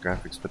call those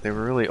graphics, but they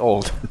were really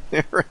old.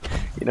 They were,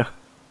 you know,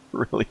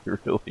 really,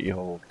 really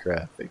old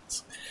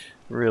graphics.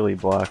 Really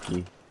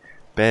blocky.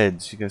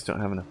 Beds. You guys don't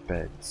have enough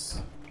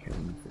beds. Okay, let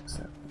me fix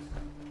that.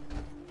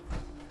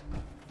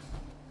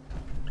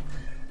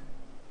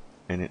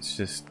 And it's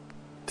just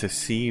to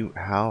see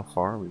how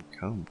far we've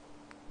come.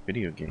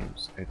 Video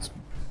games. It's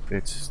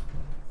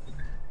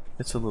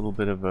a little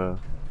bit of a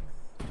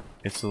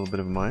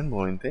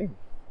mind-blowing thing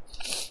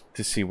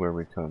to see where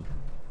we've come,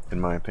 in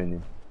my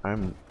opinion.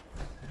 I'm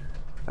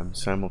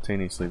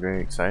simultaneously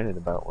very excited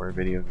about where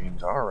video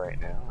games are right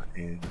now,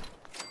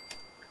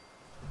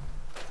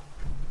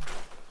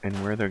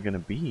 and where they're gonna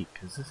be,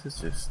 because this is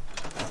just,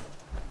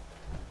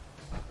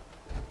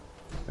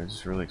 I'm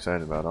just really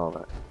excited about all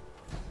that.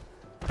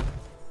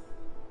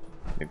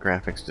 The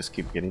graphics just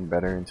keep getting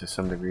better, and to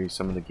some degree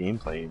some of the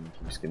gameplay even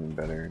keeps getting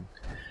better. And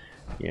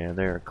yeah,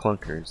 there are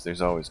clunkers.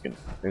 There's always gonna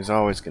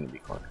be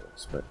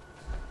clunkers, but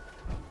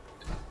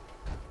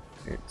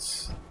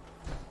it's,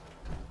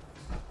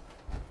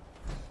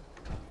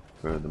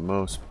 for the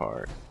most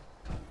part,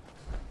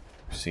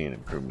 we're seeing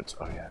improvements.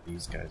 Oh yeah,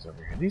 these guys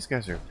over here. These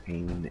guys are a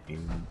pain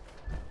in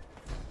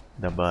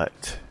the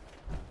butt.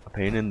 A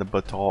pain in the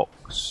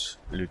buttocks,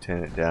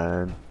 Lieutenant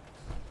Dan.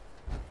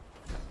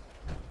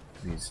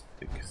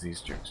 Because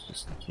these jerks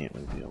just can't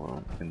leave me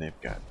alone. And they've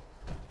got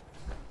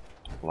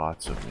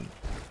lots of them.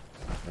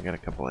 I got a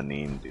couple of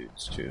named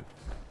dudes too.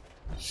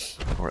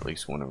 Or at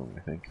least one of them, I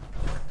think.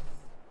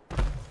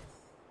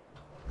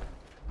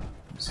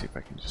 Let's see if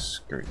I can just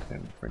skirt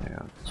them for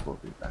now, because we'll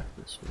be back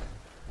this way.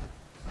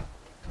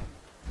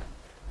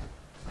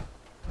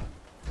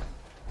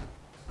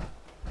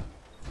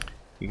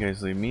 You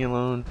guys leave me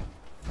alone,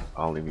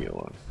 I'll leave you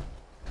alone.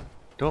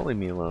 Don't leave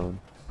me alone.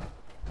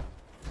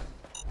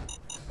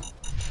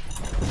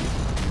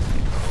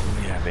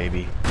 Oh yeah,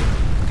 baby.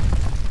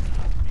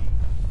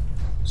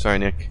 Sorry,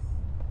 Nick.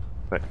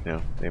 But, you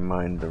know, they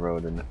mined the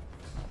road and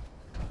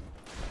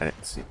I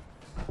didn't see.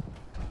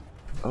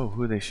 Oh,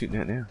 who are they shooting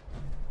at now?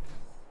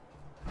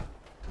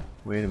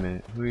 Wait a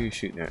minute, who are you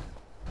shooting at?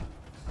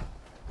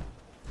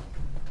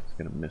 It's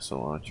got a missile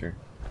launcher.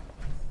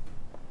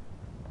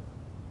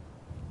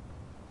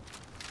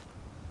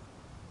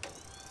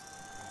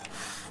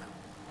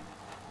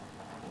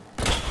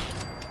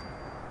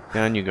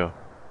 Down you go.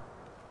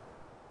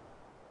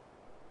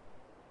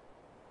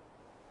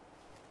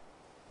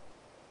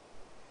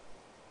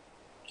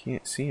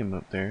 Can't see him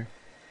up there.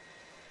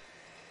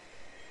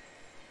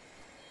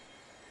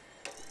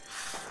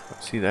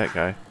 I see that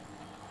guy.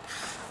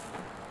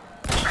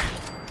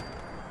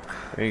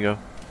 There you go.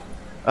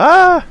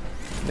 Ah!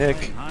 Nick.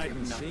 Playing hide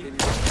and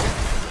seek.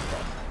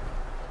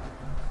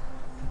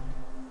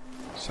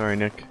 Sorry,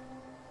 Nick.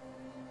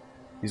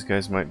 These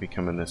guys might be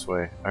coming this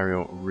way. I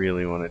don't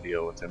really want to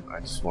deal with them. I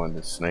just wanted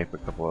to snipe a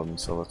couple of them,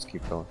 so let's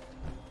keep going.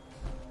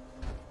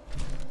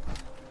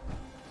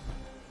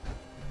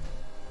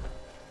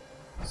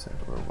 What's that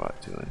robot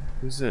doing?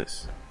 Who's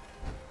this?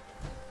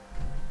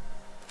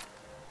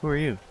 Who are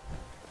you?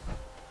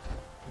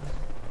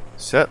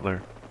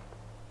 Settler.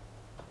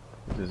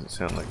 It doesn't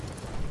sound like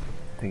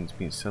things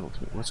being settled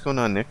to me. What's going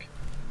on, Nick?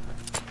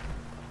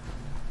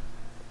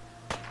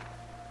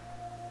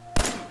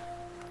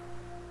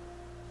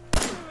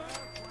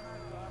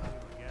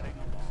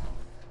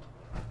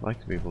 I like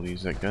to be able to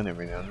use that gun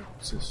every now and then.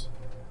 What's this?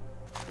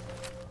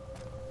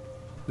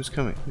 Who's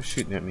coming? Who's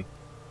shooting at me?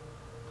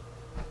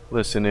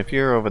 Listen, if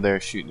you're over there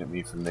shooting at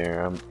me from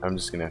there, I'm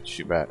just gonna have to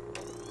shoot back.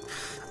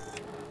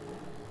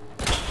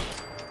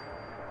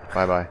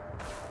 Bye bye.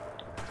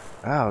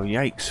 Oh,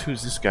 yikes!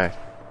 Who's this guy?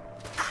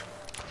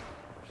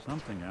 There's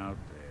something out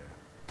there.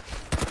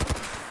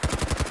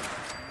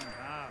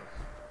 House.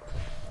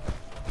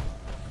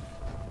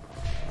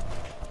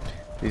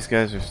 These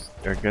guys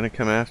are gonna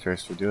come after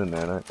us for doing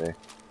that, aren't they?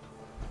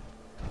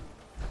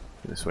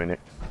 This way, Nick.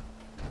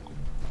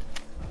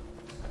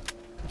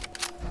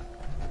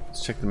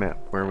 Let's check the map.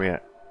 Where are we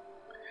at?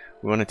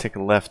 We want to take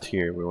a left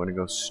here. We want to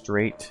go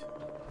straight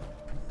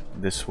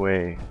this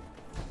way.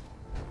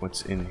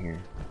 What's in here?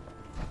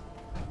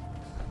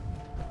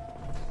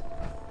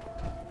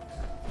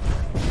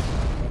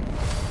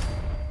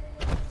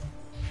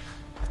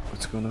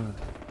 What's going on?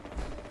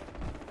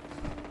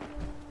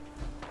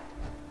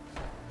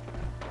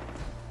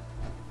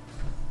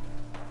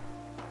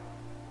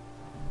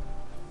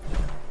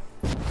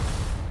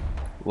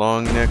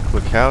 Long neck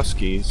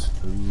Wachowskis.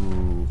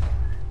 Ooh,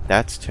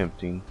 that's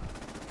tempting.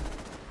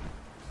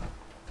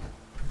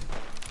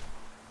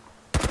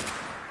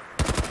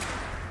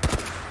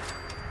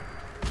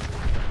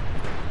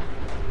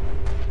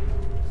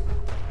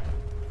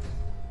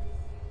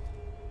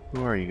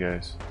 Who are you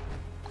guys?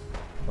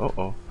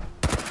 Uh-oh.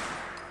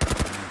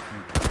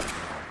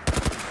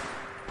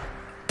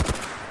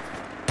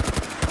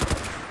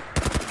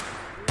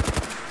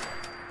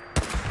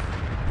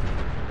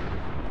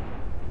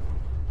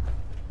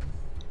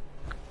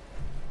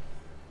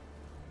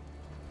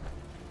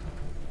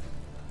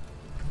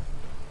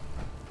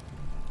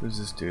 Who's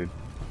this dude?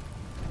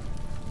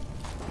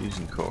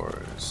 Fusion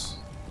cores.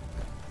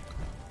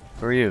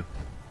 Who are you?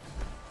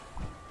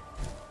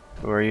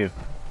 Who are you?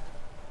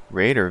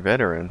 Raider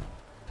veteran.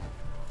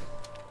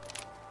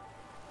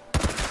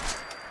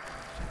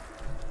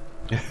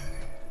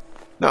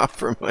 Not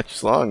for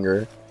much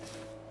longer.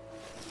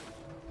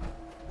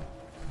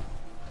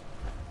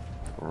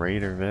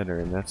 Raider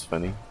veteran, that's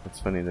funny. It's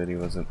funny that he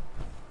wasn't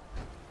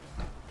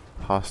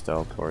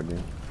hostile toward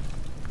me.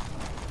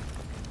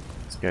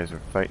 These guys are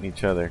fighting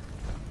each other.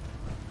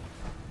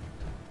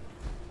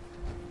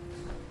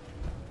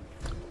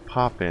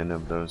 Pop-in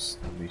of these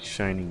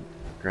shining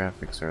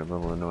graphics are a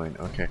little annoying.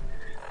 Okay.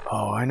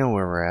 Oh, I know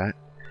where we're at.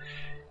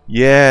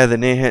 Yeah, the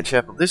Nahant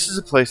Chapel. This is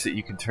a place that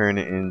you can turn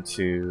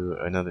into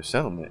another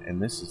settlement,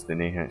 and this is the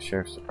Nahant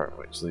Sheriff's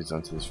Department, which leads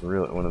onto this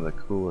one of the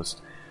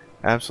coolest,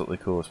 absolutely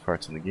coolest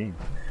parts in the game.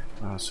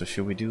 So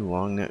should we do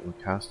Longneck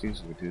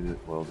Lukowski's?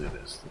 We'll do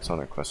this. It's on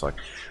our quest log.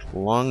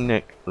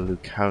 Longneck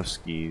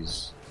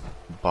Lukowski's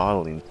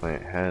bottling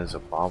plant has a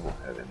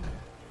bobblehead in there.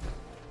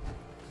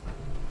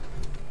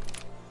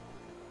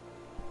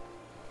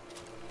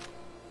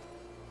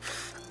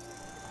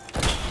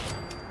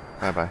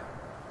 Bye bye.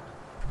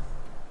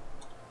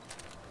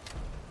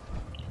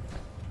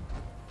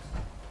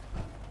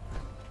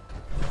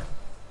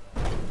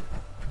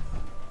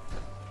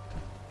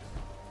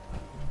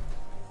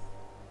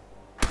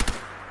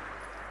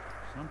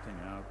 Something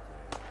out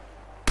there.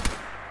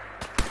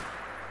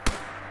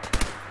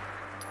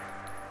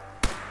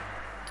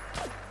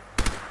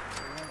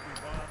 They won't be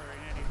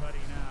bothering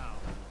anybody now.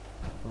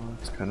 Well,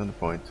 that's kind of the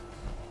point.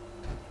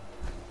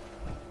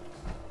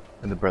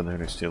 And the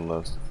Brotherhood still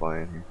loves to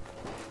fly in here.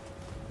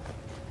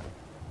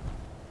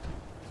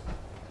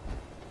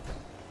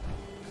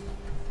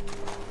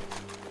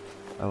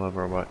 I love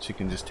robots. You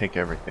can just take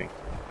everything.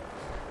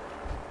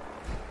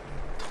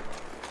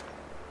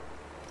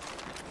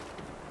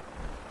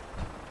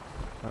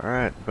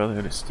 Alright,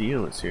 Brotherhood of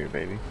Steel is here,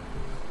 baby.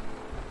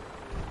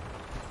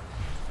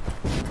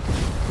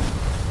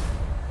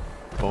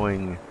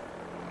 Boing.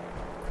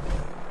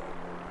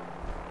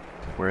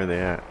 Where are they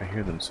at? I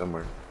hear them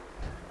somewhere.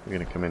 They're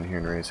gonna come in here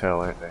and raise hell,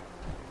 aren't they?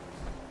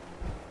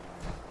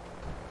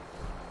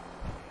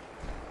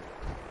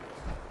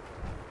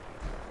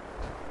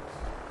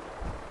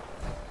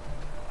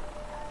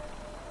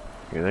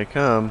 Here they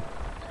come.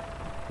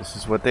 This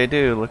is what they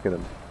do. Look at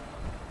them.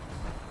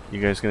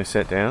 You guys gonna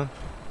sit down?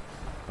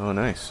 Oh,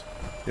 nice.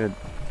 Good.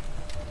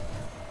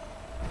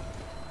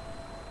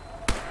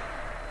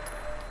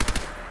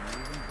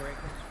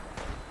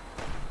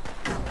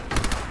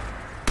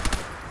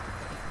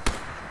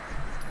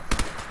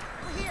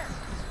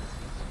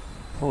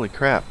 Holy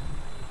crap.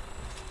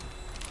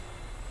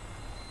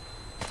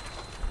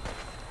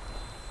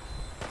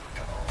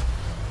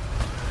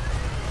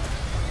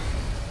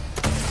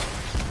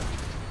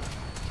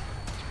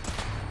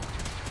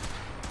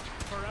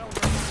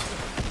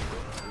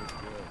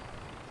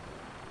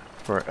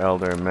 for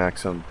Elder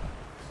Maxim.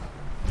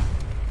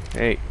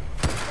 Hey.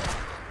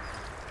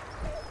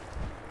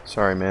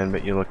 Sorry, man,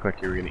 but you look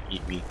like you were gonna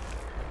eat me.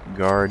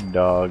 Guard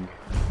dog.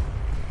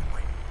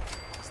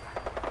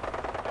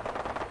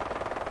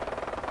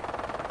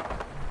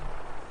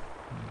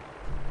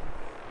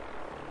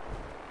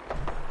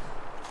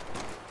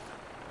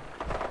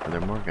 Are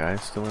there more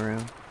guys still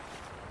around?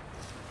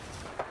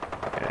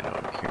 Yeah, I know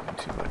I'm hearing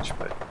too much,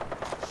 but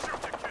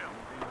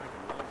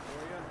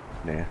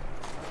nah.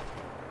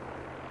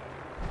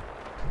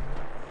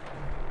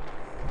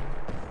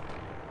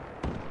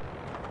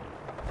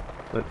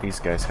 Let these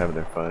guys have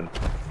their fun.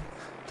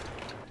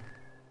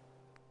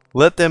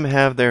 Let them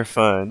have their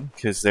fun,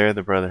 because they're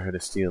the Brotherhood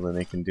of Steel and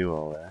they can do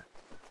all that.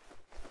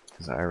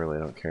 Because I really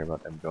don't care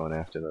about them going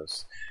after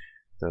those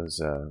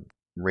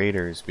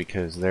raiders,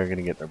 because they're going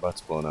to get their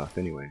butts blown off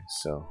anyway,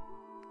 so.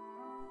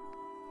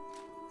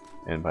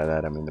 And by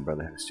that I mean the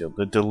Brotherhood of Steel.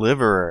 The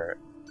Deliverer,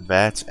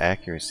 that's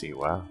accuracy,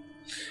 wow.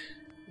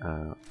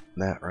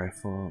 That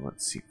rifle,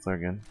 let's see, flare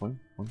gun,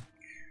 one.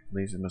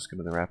 Laser musket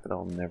with a rapid,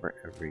 I'll never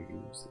ever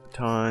use. The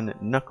baton,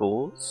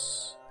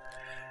 knuckles.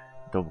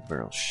 Double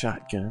barrel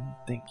shotgun,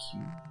 thank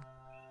you.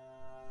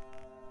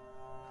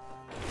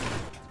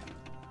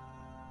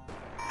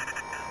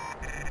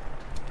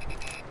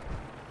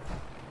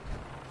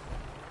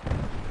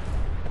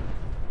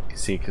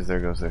 See, because there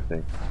goes their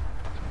thing.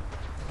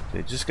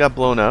 They just got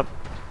blown up.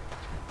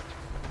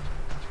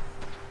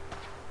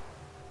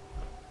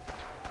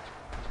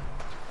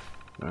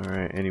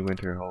 Alright, any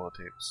winter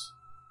holotapes.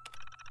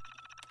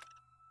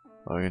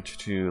 I'll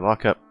get you to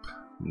lock up.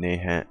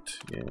 Nayhat.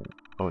 Yeah.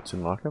 Oh, it's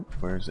in lockup?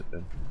 Where is it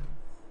then?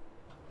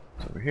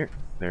 It's over here.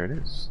 There it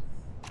is.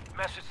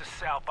 Message to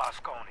Sal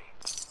Bosconi.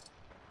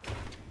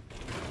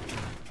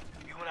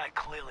 You and I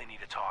clearly need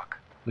to talk.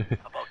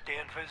 About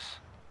Danvers,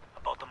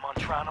 about the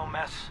Montrano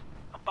mess,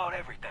 about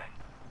everything.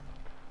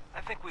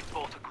 I think we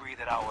both agree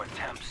that our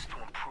attempts to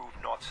improve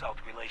North-South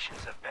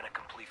relations have been a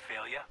complete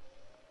failure.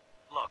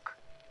 Look,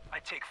 I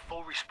take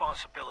full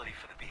responsibility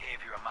for the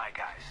behavior of my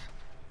guys.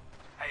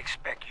 I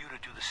expect you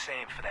to do the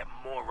same for that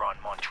moron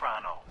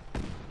Montrano.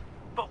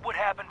 But what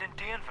happened in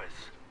Danvers?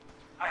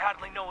 I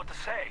hardly know what to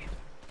say.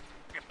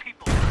 Your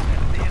people turned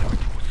that theater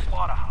into a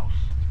slaughterhouse.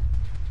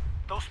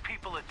 Those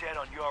people are dead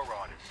on your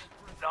orders,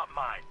 not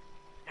mine.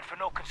 And for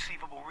no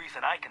conceivable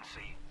reason I can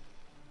see.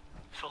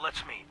 So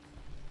let's meet.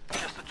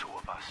 Just the two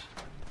of us.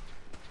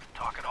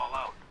 Talk it all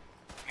out.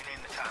 You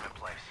name the time and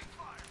place.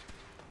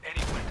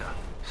 Eddie Winter,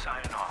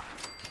 signing off.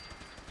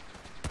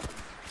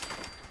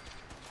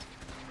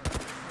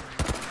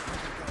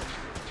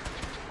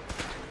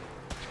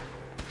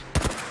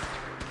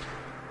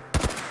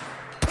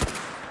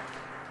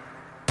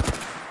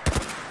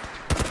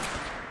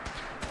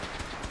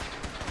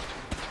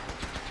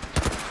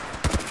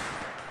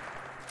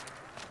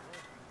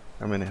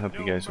 I'm gonna help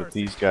you guys with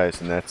these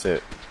guys, and that's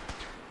it.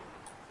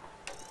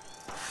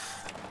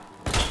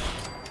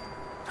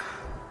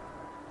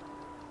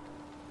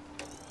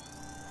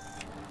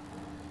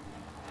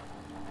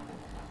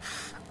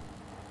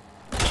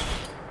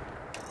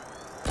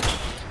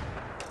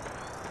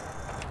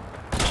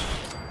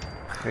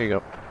 There you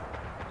go.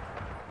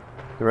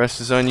 The rest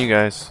is on you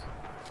guys.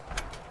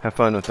 Have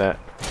fun with that.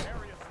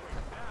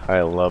 I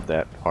love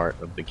that part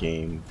of the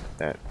game.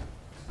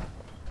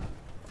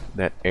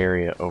 That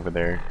area over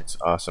there. It's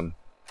awesome.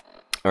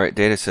 Alright,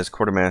 data says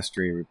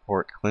quartermastery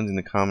report, cleansing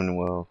the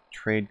Commonwealth,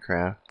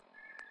 tradecraft,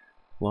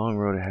 long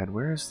road ahead.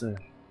 Where is the...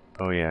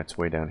 Oh yeah, it's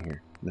way down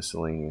here.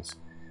 Miscellaneous.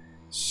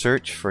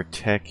 Search for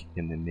tech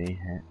in the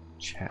Nayhat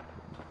chat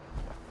room.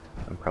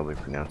 I'm probably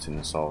pronouncing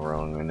this all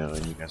wrong, I know,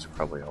 and you guys are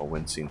probably all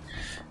wincing.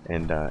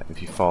 And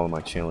if you follow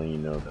my channel, you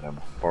know that I'm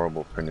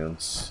horrible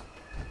pronouncing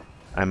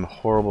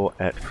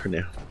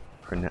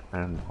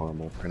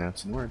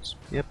words.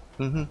 Yep.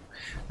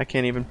 I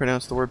can't even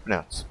pronounce the word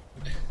pronounce.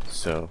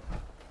 So,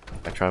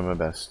 I try my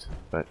best,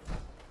 but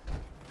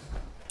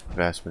the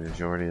vast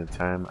majority of the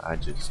time, I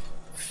just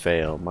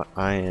fail.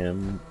 I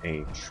am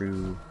a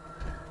true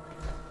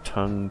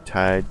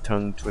tongue-tied,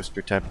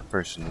 tongue-twister type of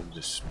person.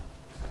 Just,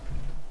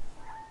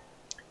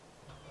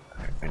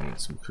 I need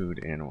some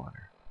food and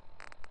water.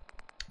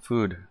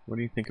 Food. What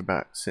do you think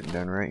about sitting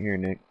down right here,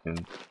 Nick,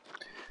 and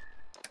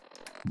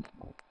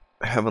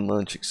having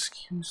lunch?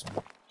 Excuse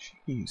me.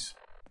 Jeez.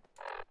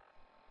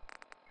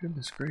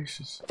 Goodness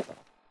gracious.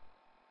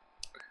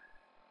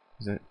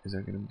 Is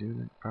that gonna do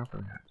that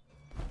properly?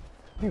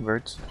 Hey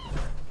birds.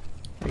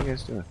 How you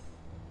guys doing?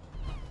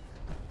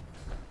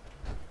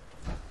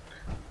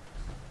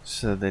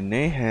 So the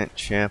Nayhat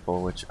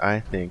Chapel, which I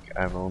think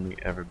I've only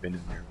ever been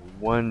in there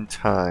one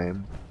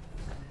time,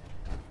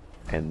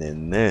 and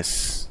then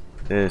this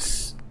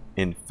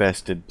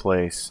infested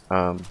place.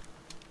 Yeah,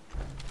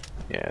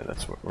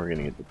 that's what we're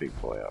gonna get the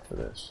big boy out for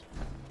this.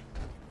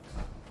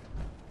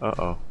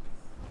 Uh-oh.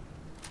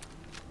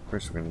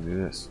 First we're gonna do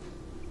this.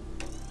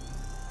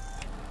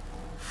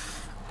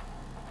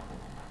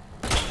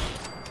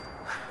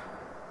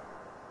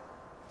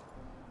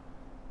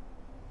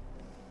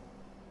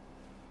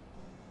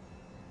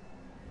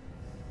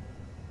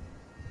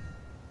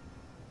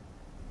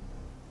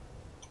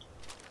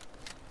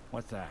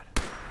 What's that?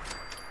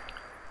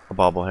 A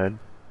bobblehead.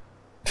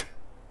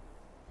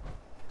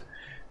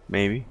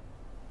 Maybe.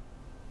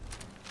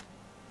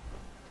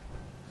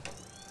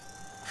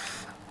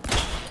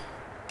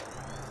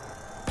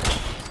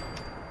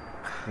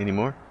 Any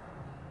more?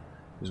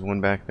 There's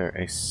one back there.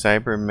 A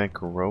Cybermech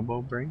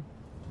Robo Brain.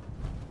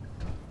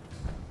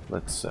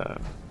 Let's go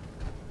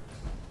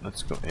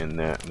in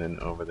that and then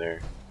over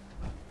there.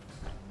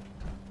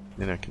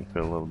 Then I can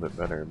feel a little bit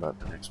better about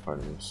the next part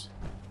of this.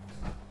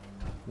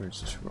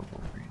 Where's this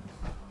Robo Brain?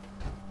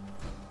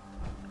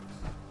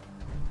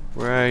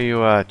 Where are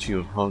you at,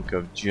 you hunk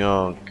of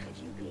junk?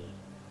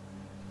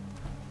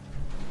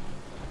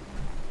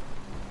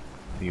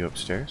 Are you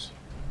upstairs?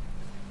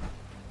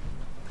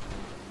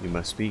 You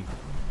must be.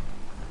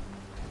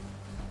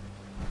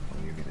 Oh,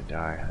 you're gonna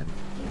die, honey.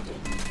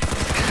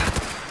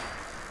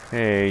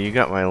 Hey, you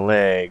got my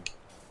leg.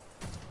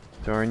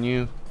 Darn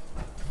you.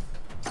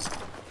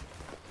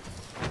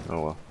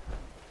 Oh well.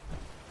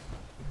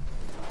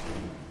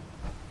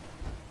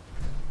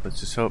 Let's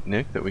just hope,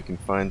 Nick, that we can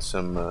find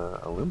some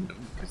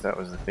aluminum, because that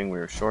was the thing we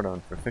were short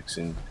on for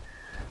fixing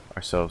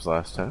ourselves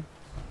last time.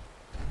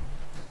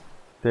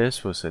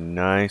 This was a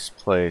nice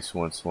place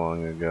once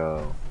long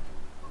ago.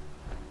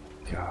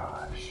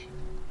 Gosh.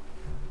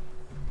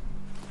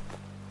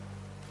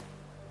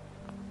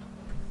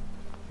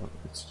 Oh,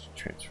 it's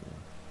transfer.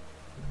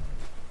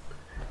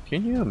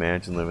 Can you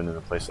imagine living in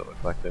a place that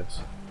looked like this?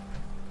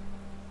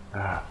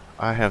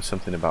 I have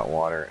something about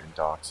water and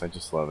docks. I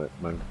just love it.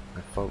 My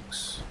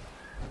folks,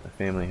 my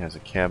family has a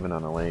cabin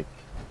on a lake.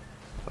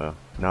 Well,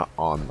 not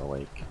on the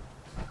lake.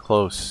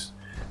 Close.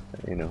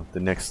 You know, the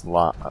next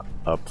lot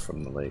up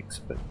from the lakes.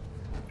 But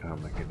oh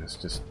my goodness,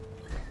 just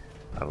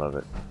I love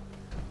it.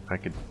 I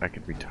could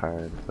retire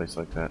at a place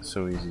like that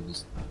so easy.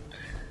 Just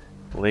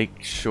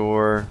lake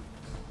shore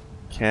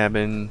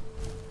cabin.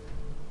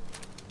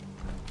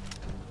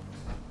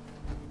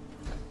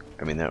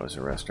 I mean, that was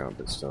a restaurant,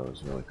 but still, it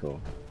was really cool.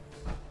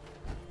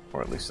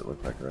 Or at least it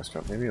looked like a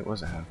restaurant. Maybe it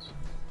was a house.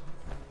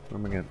 Where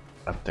am I going?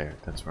 Up there.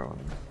 That's where I want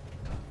to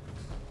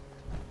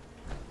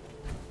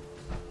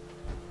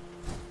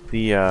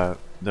go.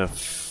 The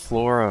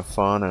flora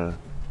fauna,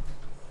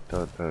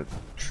 the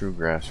true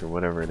grass or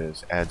whatever it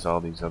is, adds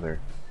all these other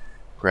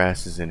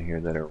grasses in here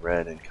that are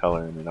red in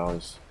color, and it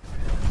always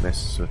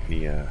messes with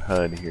the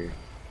HUD here.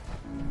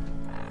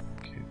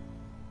 Okay.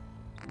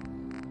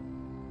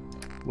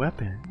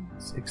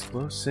 Weapons,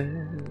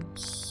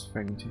 explosives,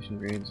 fragmentation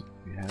grades.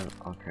 We have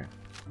okay.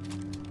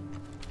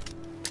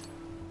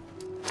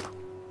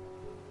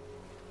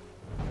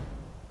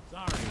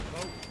 Sorry,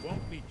 folks,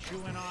 won't be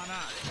chewing on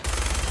us.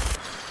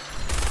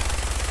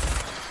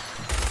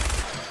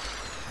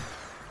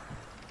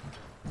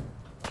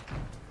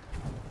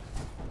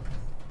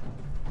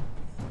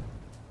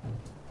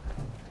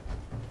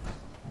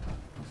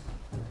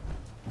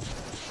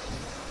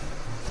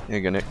 Here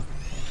you go, Nick.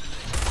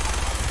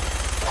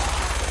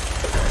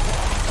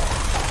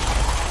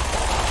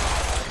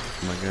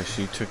 Oh my gosh,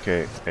 you took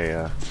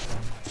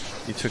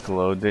you took a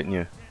load, didn't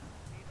you?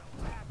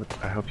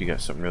 I hope you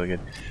got something really good.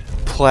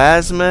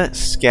 Plasma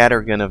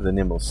scattergun of the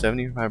nimble,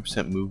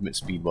 75% movement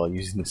speed while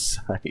using the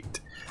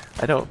sight.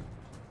 I don't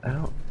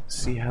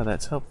see how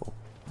that's helpful.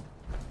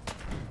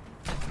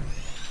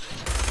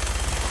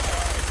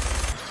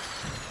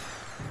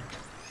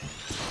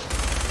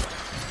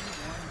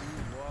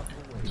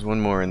 There's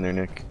one more in there,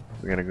 Nick.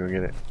 We gotta go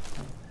get it.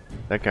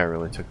 That guy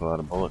really took a lot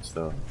of bullets,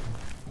 though.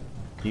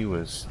 He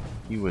was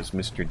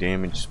Mr.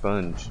 Damage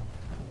Sponge.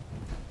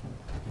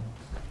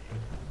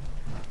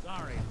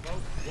 Sorry,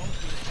 folks, won't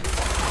be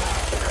chewing.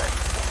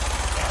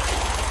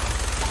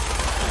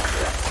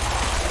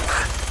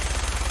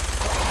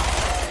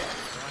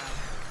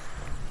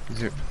 Is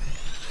there...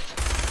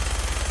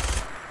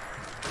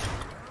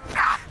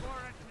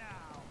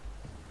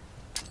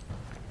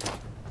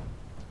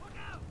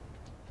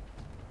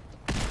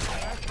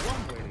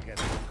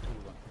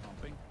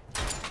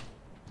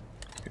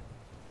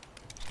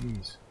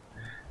 Jeez.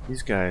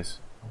 These guys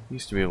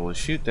used to be able to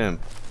shoot them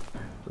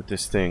with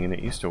this thing, and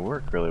it used to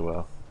work really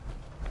well.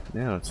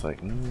 Now it's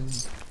like,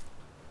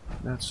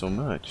 not so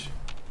much.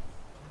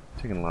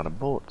 Taking a lot of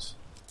bullets.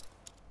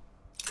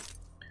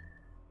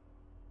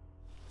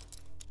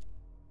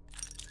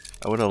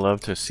 I would have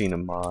loved to have seen a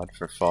mod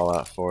for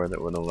Fallout 4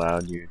 that would have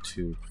allowed you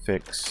to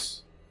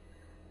fix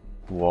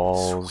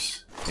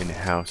walls in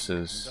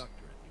houses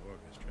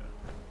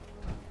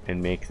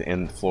and make the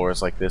end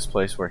floors like this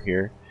place we're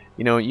here.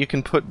 You know, you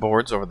can put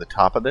boards over the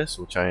top of this,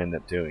 which I end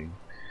up doing.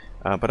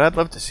 But I'd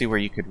love to see where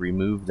you could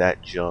remove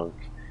that junk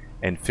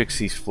and fix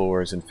these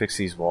floors and fix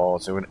these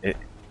walls.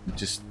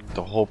 Just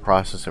the whole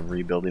process of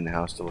rebuilding the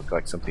house to look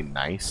like something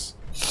nice.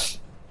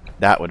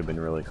 That would have been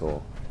really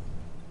cool.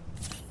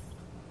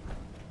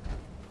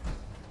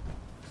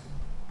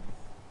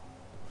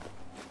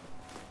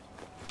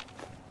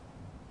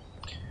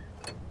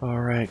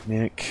 Alright,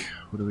 Nick.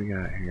 What do we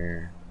got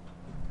here?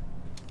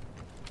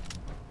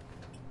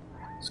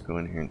 Let's go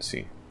in here and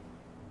see.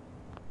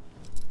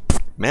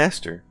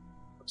 Master!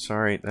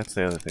 Sorry, that's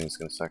the other thing that's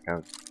going to suck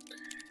out.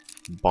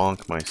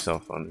 bonk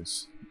myself on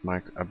this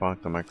mic. I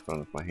bonked the microphone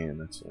with my hand.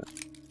 That's it.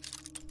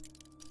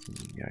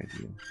 The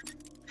idea.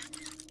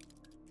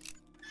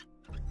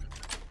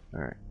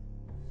 All right.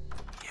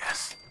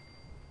 Yes.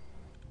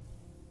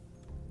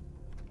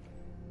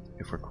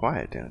 If we're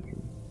quiet down here.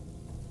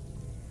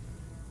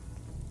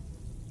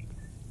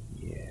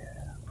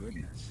 Yeah.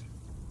 Goodness.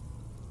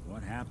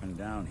 What happened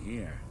down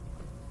here?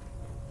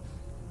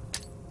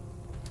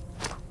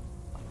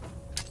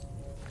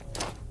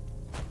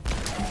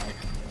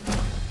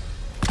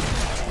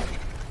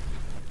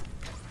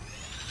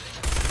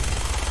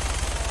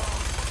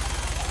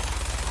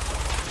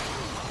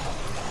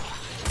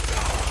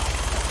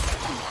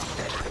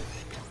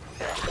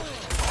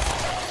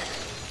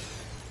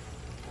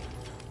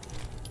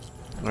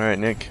 Alright,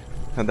 Nick.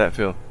 How'd that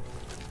feel?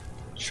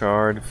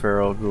 Charred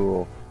feral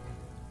ghoul.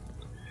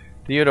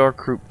 Theodore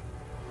Krupp.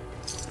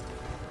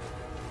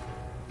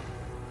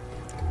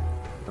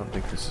 I don't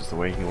think this is the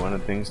way he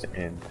wanted things to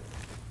end.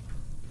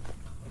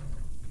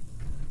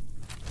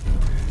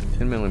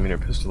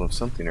 10mm pistol of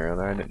something or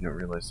other. I didn't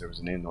realize there was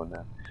a name on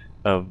that.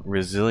 Of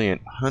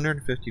resilient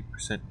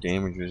 150%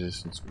 damage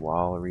resistance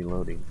while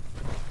reloading.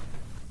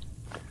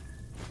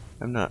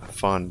 I'm not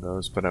fond of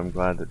those, but I'm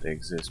glad that they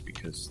exist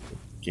because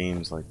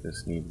games like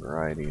this need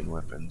variety in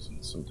weapons,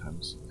 and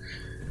sometimes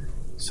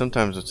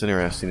what's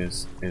interesting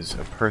is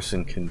a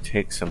person can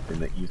take something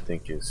that you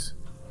think is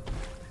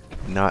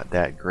not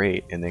that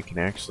great and they can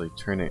actually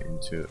turn it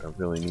into a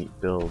really neat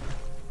build.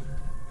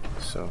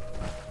 So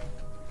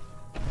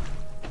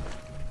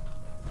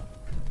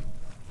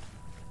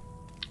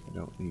I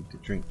don't need to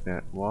drink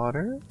that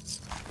water.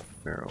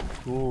 Feral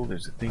ghoul.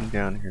 There's a thing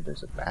down here.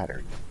 There's a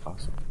battery.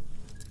 Awesome.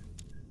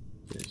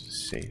 There's a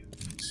safe.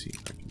 Let's see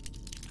if I can.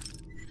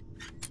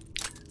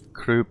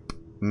 Krupp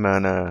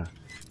mana.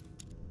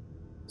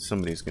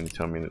 Somebody's going to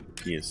tell me that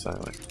the key is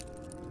silent.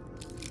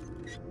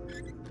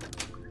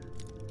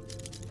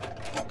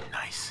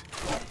 Nice.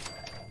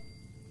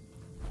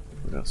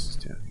 What else is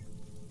down here?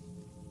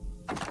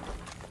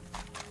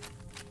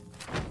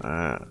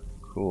 Ah,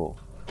 cool.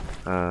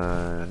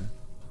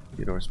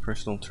 Theodore's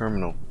personal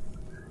terminal.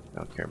 I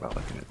don't care about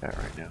looking at that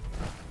right now.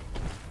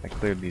 I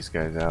cleared these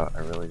guys out. I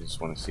really just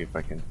want to see if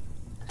I can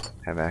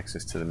have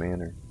access to the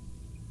manor.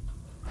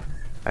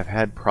 I've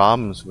had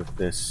problems with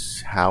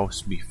this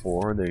house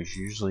before. There's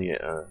usually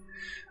a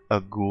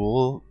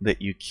ghoul that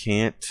you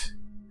can't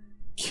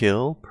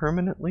kill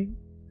permanently.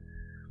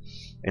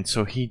 And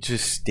so he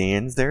just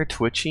stands there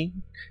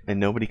twitching and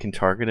nobody can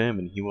target him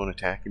and he won't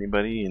attack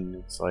anybody, and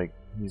it's like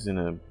he's in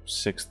a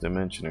 6th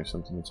dimension or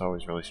something. It's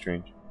always really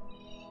strange.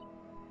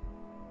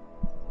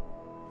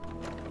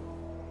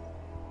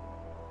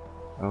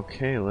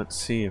 Okay, let's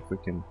see if we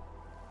can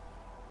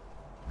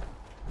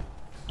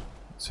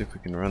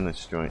run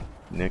this joint.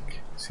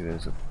 Nick, see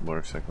there's a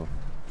motorcycle.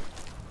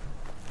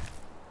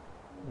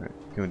 Alright,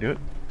 can we do it?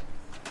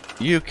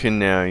 You can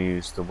now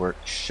use the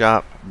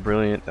workshop.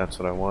 Brilliant, that's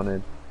what I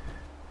wanted.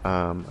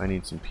 I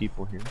need some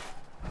people here.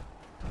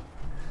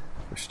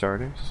 For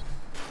starters.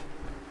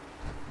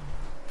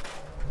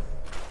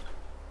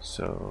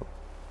 So,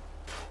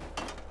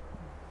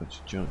 bunch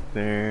of junk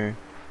there.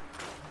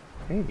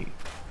 Hey.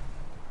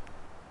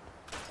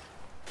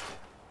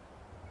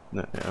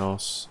 Nothing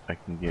else I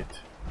can get.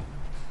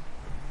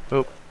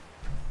 Oh.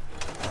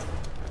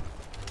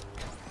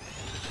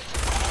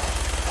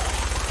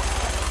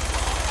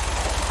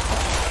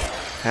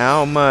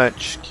 How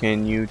much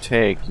can you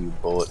take, you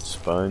bullet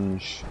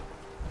sponge?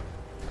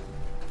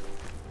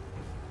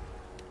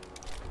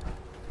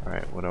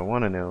 Alright, what I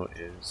want to know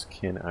is,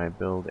 can I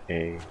build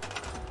a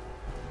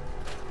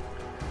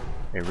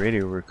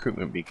radio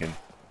recruitment beacon?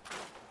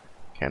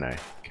 Can I,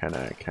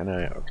 or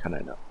can I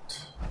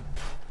not?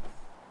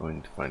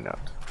 Going to find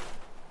out.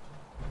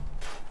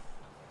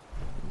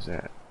 What is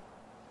that?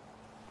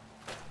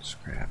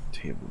 Scrap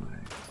table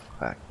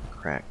knife,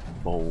 crack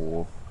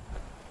bowl.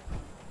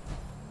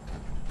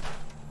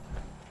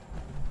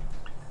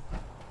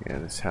 Yeah,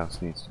 this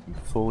house needs to be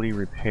fully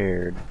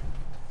repaired.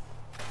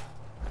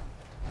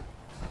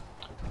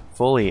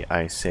 Fully,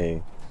 I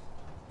say.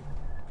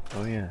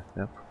 Oh yeah,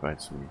 that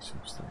provides some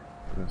resource there.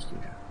 What else do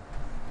we have?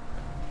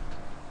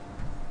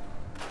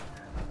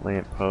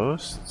 Lamp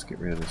post. Let's get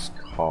rid of this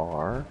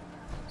car.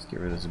 Let's get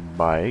rid of this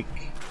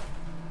bike.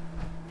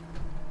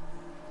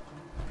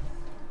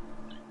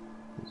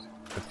 There's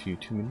a few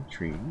too many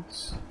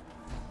trees.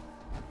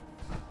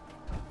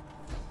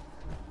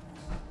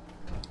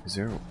 Is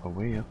there a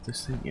way up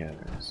this thing? Yeah,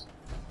 there is.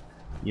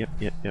 Yep.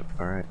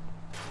 Alright.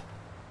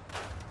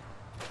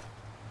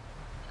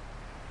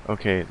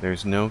 Okay,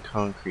 there's no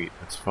concrete.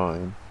 That's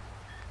fine.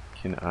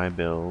 Can I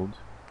build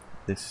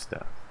this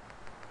stuff?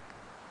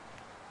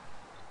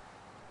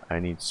 I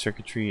need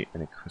circuitry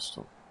and a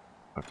crystal.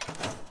 Okay.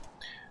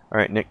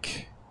 Alright,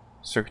 Nick.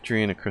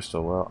 Circuitry and a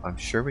crystal. Well, I'm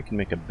sure we can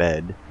make a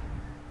bed.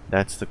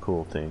 That's the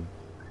cool thing.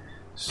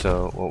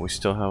 So, well, we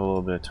still have a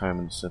little bit of time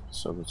in this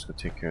episode. Let's go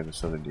take care of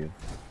this other deal.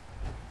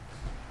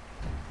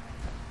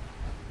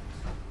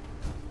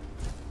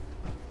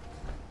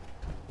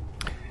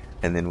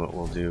 And then what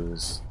we'll do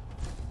is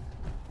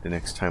the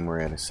next time we're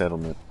at a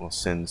settlement, we'll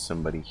send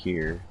somebody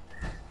here,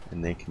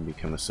 and they can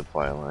become a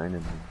supply line,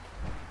 and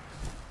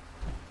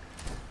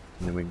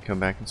then we can come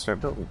back and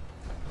start building.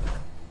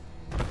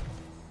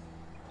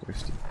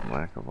 Thirsty from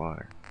lack of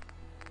water.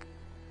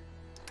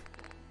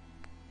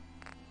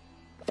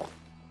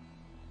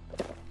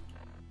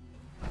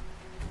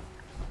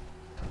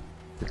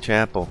 The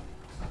chapel.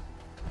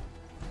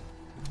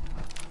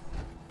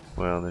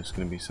 Well, there's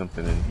going to be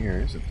something in here,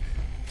 isn't there?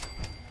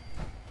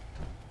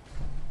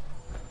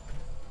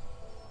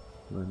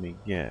 Let me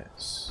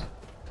guess.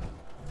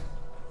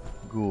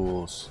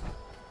 Ghouls.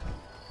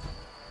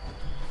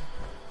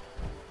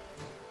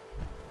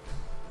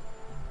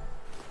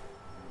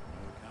 No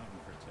accounting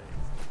for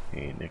taste.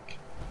 Hey, Nick.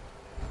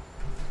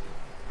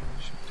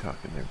 Should be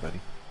talking there, buddy.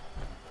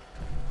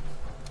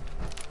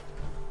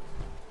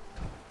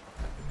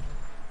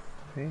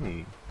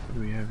 Hey, what do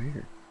we have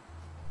here?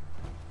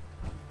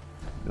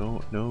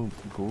 No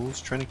ghouls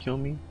trying to kill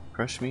me,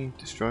 crush me,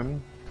 destroy me?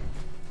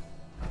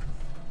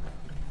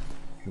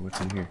 Okay,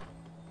 what's in here?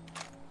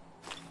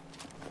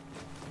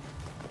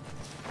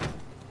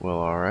 Well,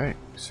 alright.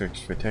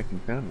 Searched for tech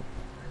and found it.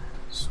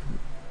 Sweet.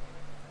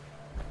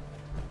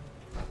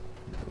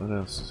 What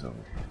else is over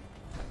here?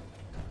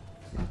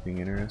 Anything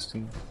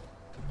interesting?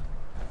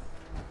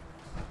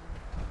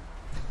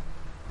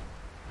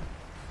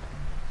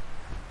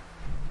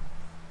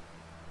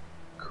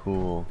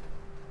 Cool.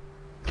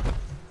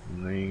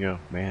 And there you go.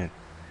 Man.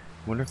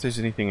 I wonder if there's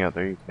anything out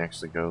there you can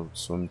actually go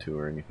swim to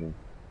or anything.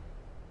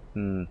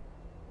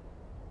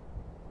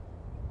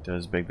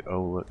 Does beg the—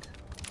 oh, look.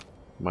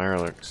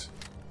 Mirelurks.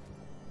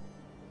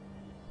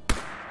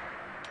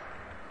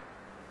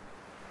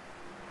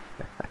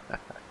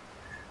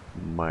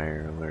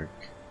 Mirelurk.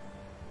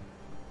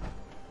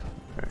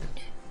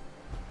 Alright.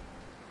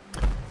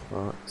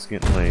 Well, it's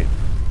getting late.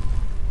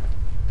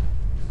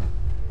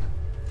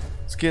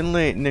 It's getting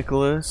late,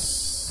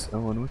 Nicholas.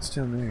 Oh, and what's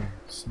down there?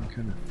 Some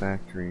kind of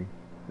factory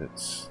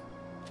that's—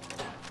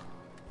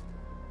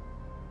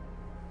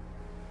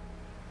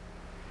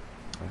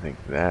 I think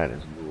that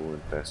is ghoul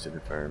infested,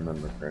 if I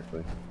remember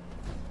correctly.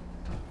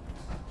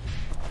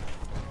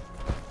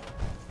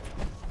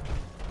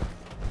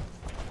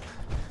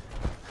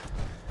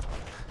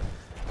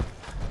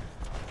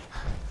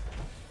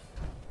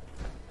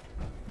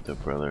 The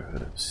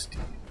Brotherhood of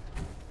Steel.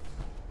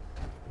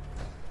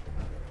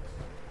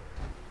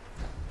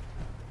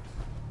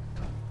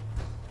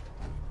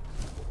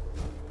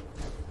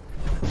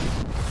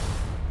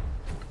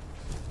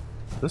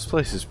 This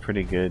place is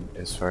pretty good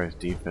as far as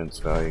defense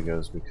value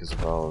goes because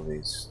of all of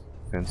these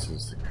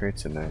fences. It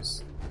creates a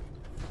nice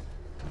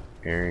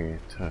area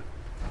to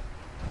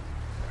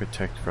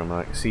protect from.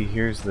 Like, see,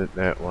 here's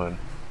that one.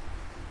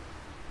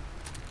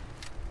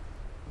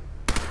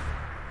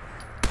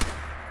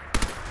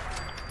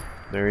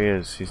 There he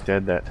is. He's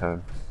dead that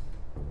time.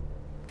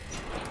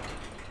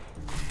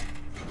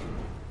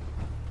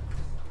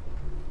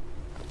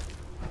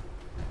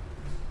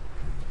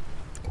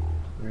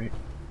 Right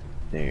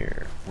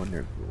there.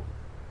 Wonder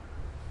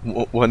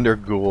Ghoul. Wonder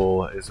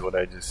Ghoul is what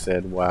I just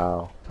said.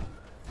 Wow.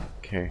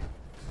 Okay.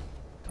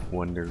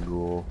 Wonder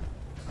Ghoul.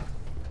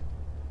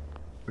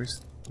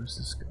 Where's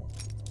this go?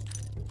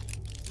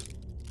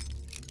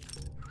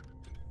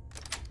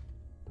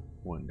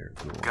 Wonder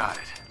Ghoul. Got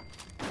it.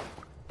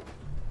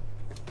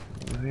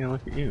 Hey,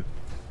 look at you.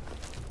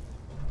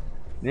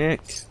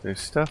 Nick, there's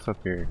stuff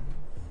up here.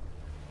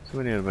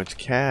 Somebody had a bunch of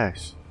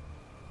cash.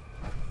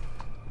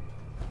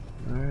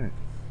 Alright.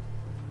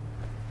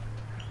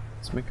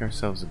 Let's make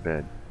ourselves a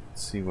bed.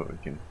 Let's see what we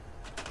can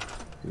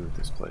do with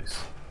this place.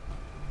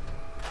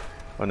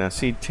 Oh, now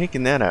see,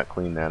 taking that out,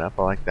 clean that up.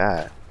 I like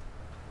that.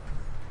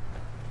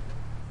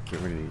 Get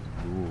rid of these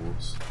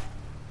ghouls.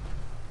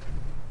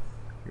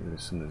 Get rid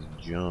of some of this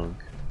junk.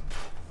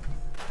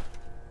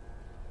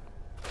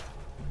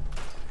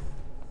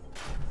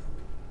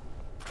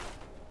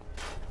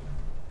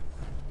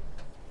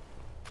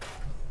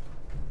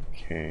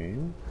 Okay.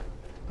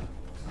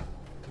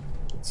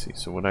 Let's see.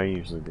 So what I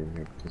usually do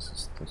here,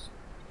 because this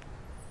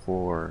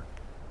floor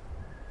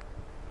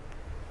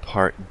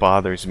part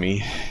bothers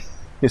me,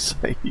 is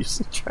I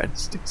usually try to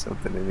stick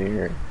something in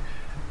here.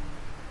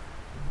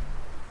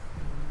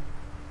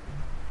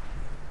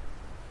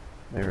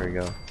 There we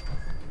go.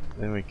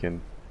 Then we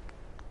can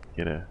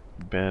get a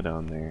bed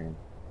on there.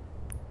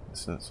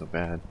 It's not so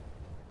bad.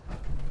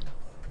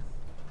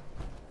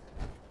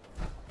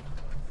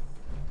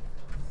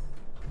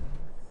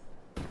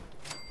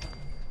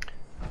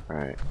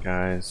 Alright,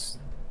 guys.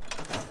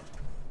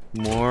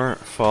 More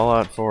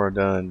Fallout 4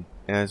 done.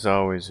 As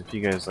always, if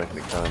you guys like the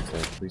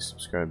content, please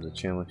subscribe to the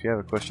channel. If you have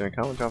a question or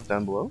comment, drop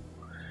down below.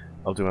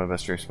 I'll do my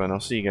best to respond.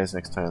 I'll see you guys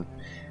next time.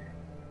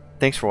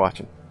 Thanks for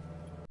watching.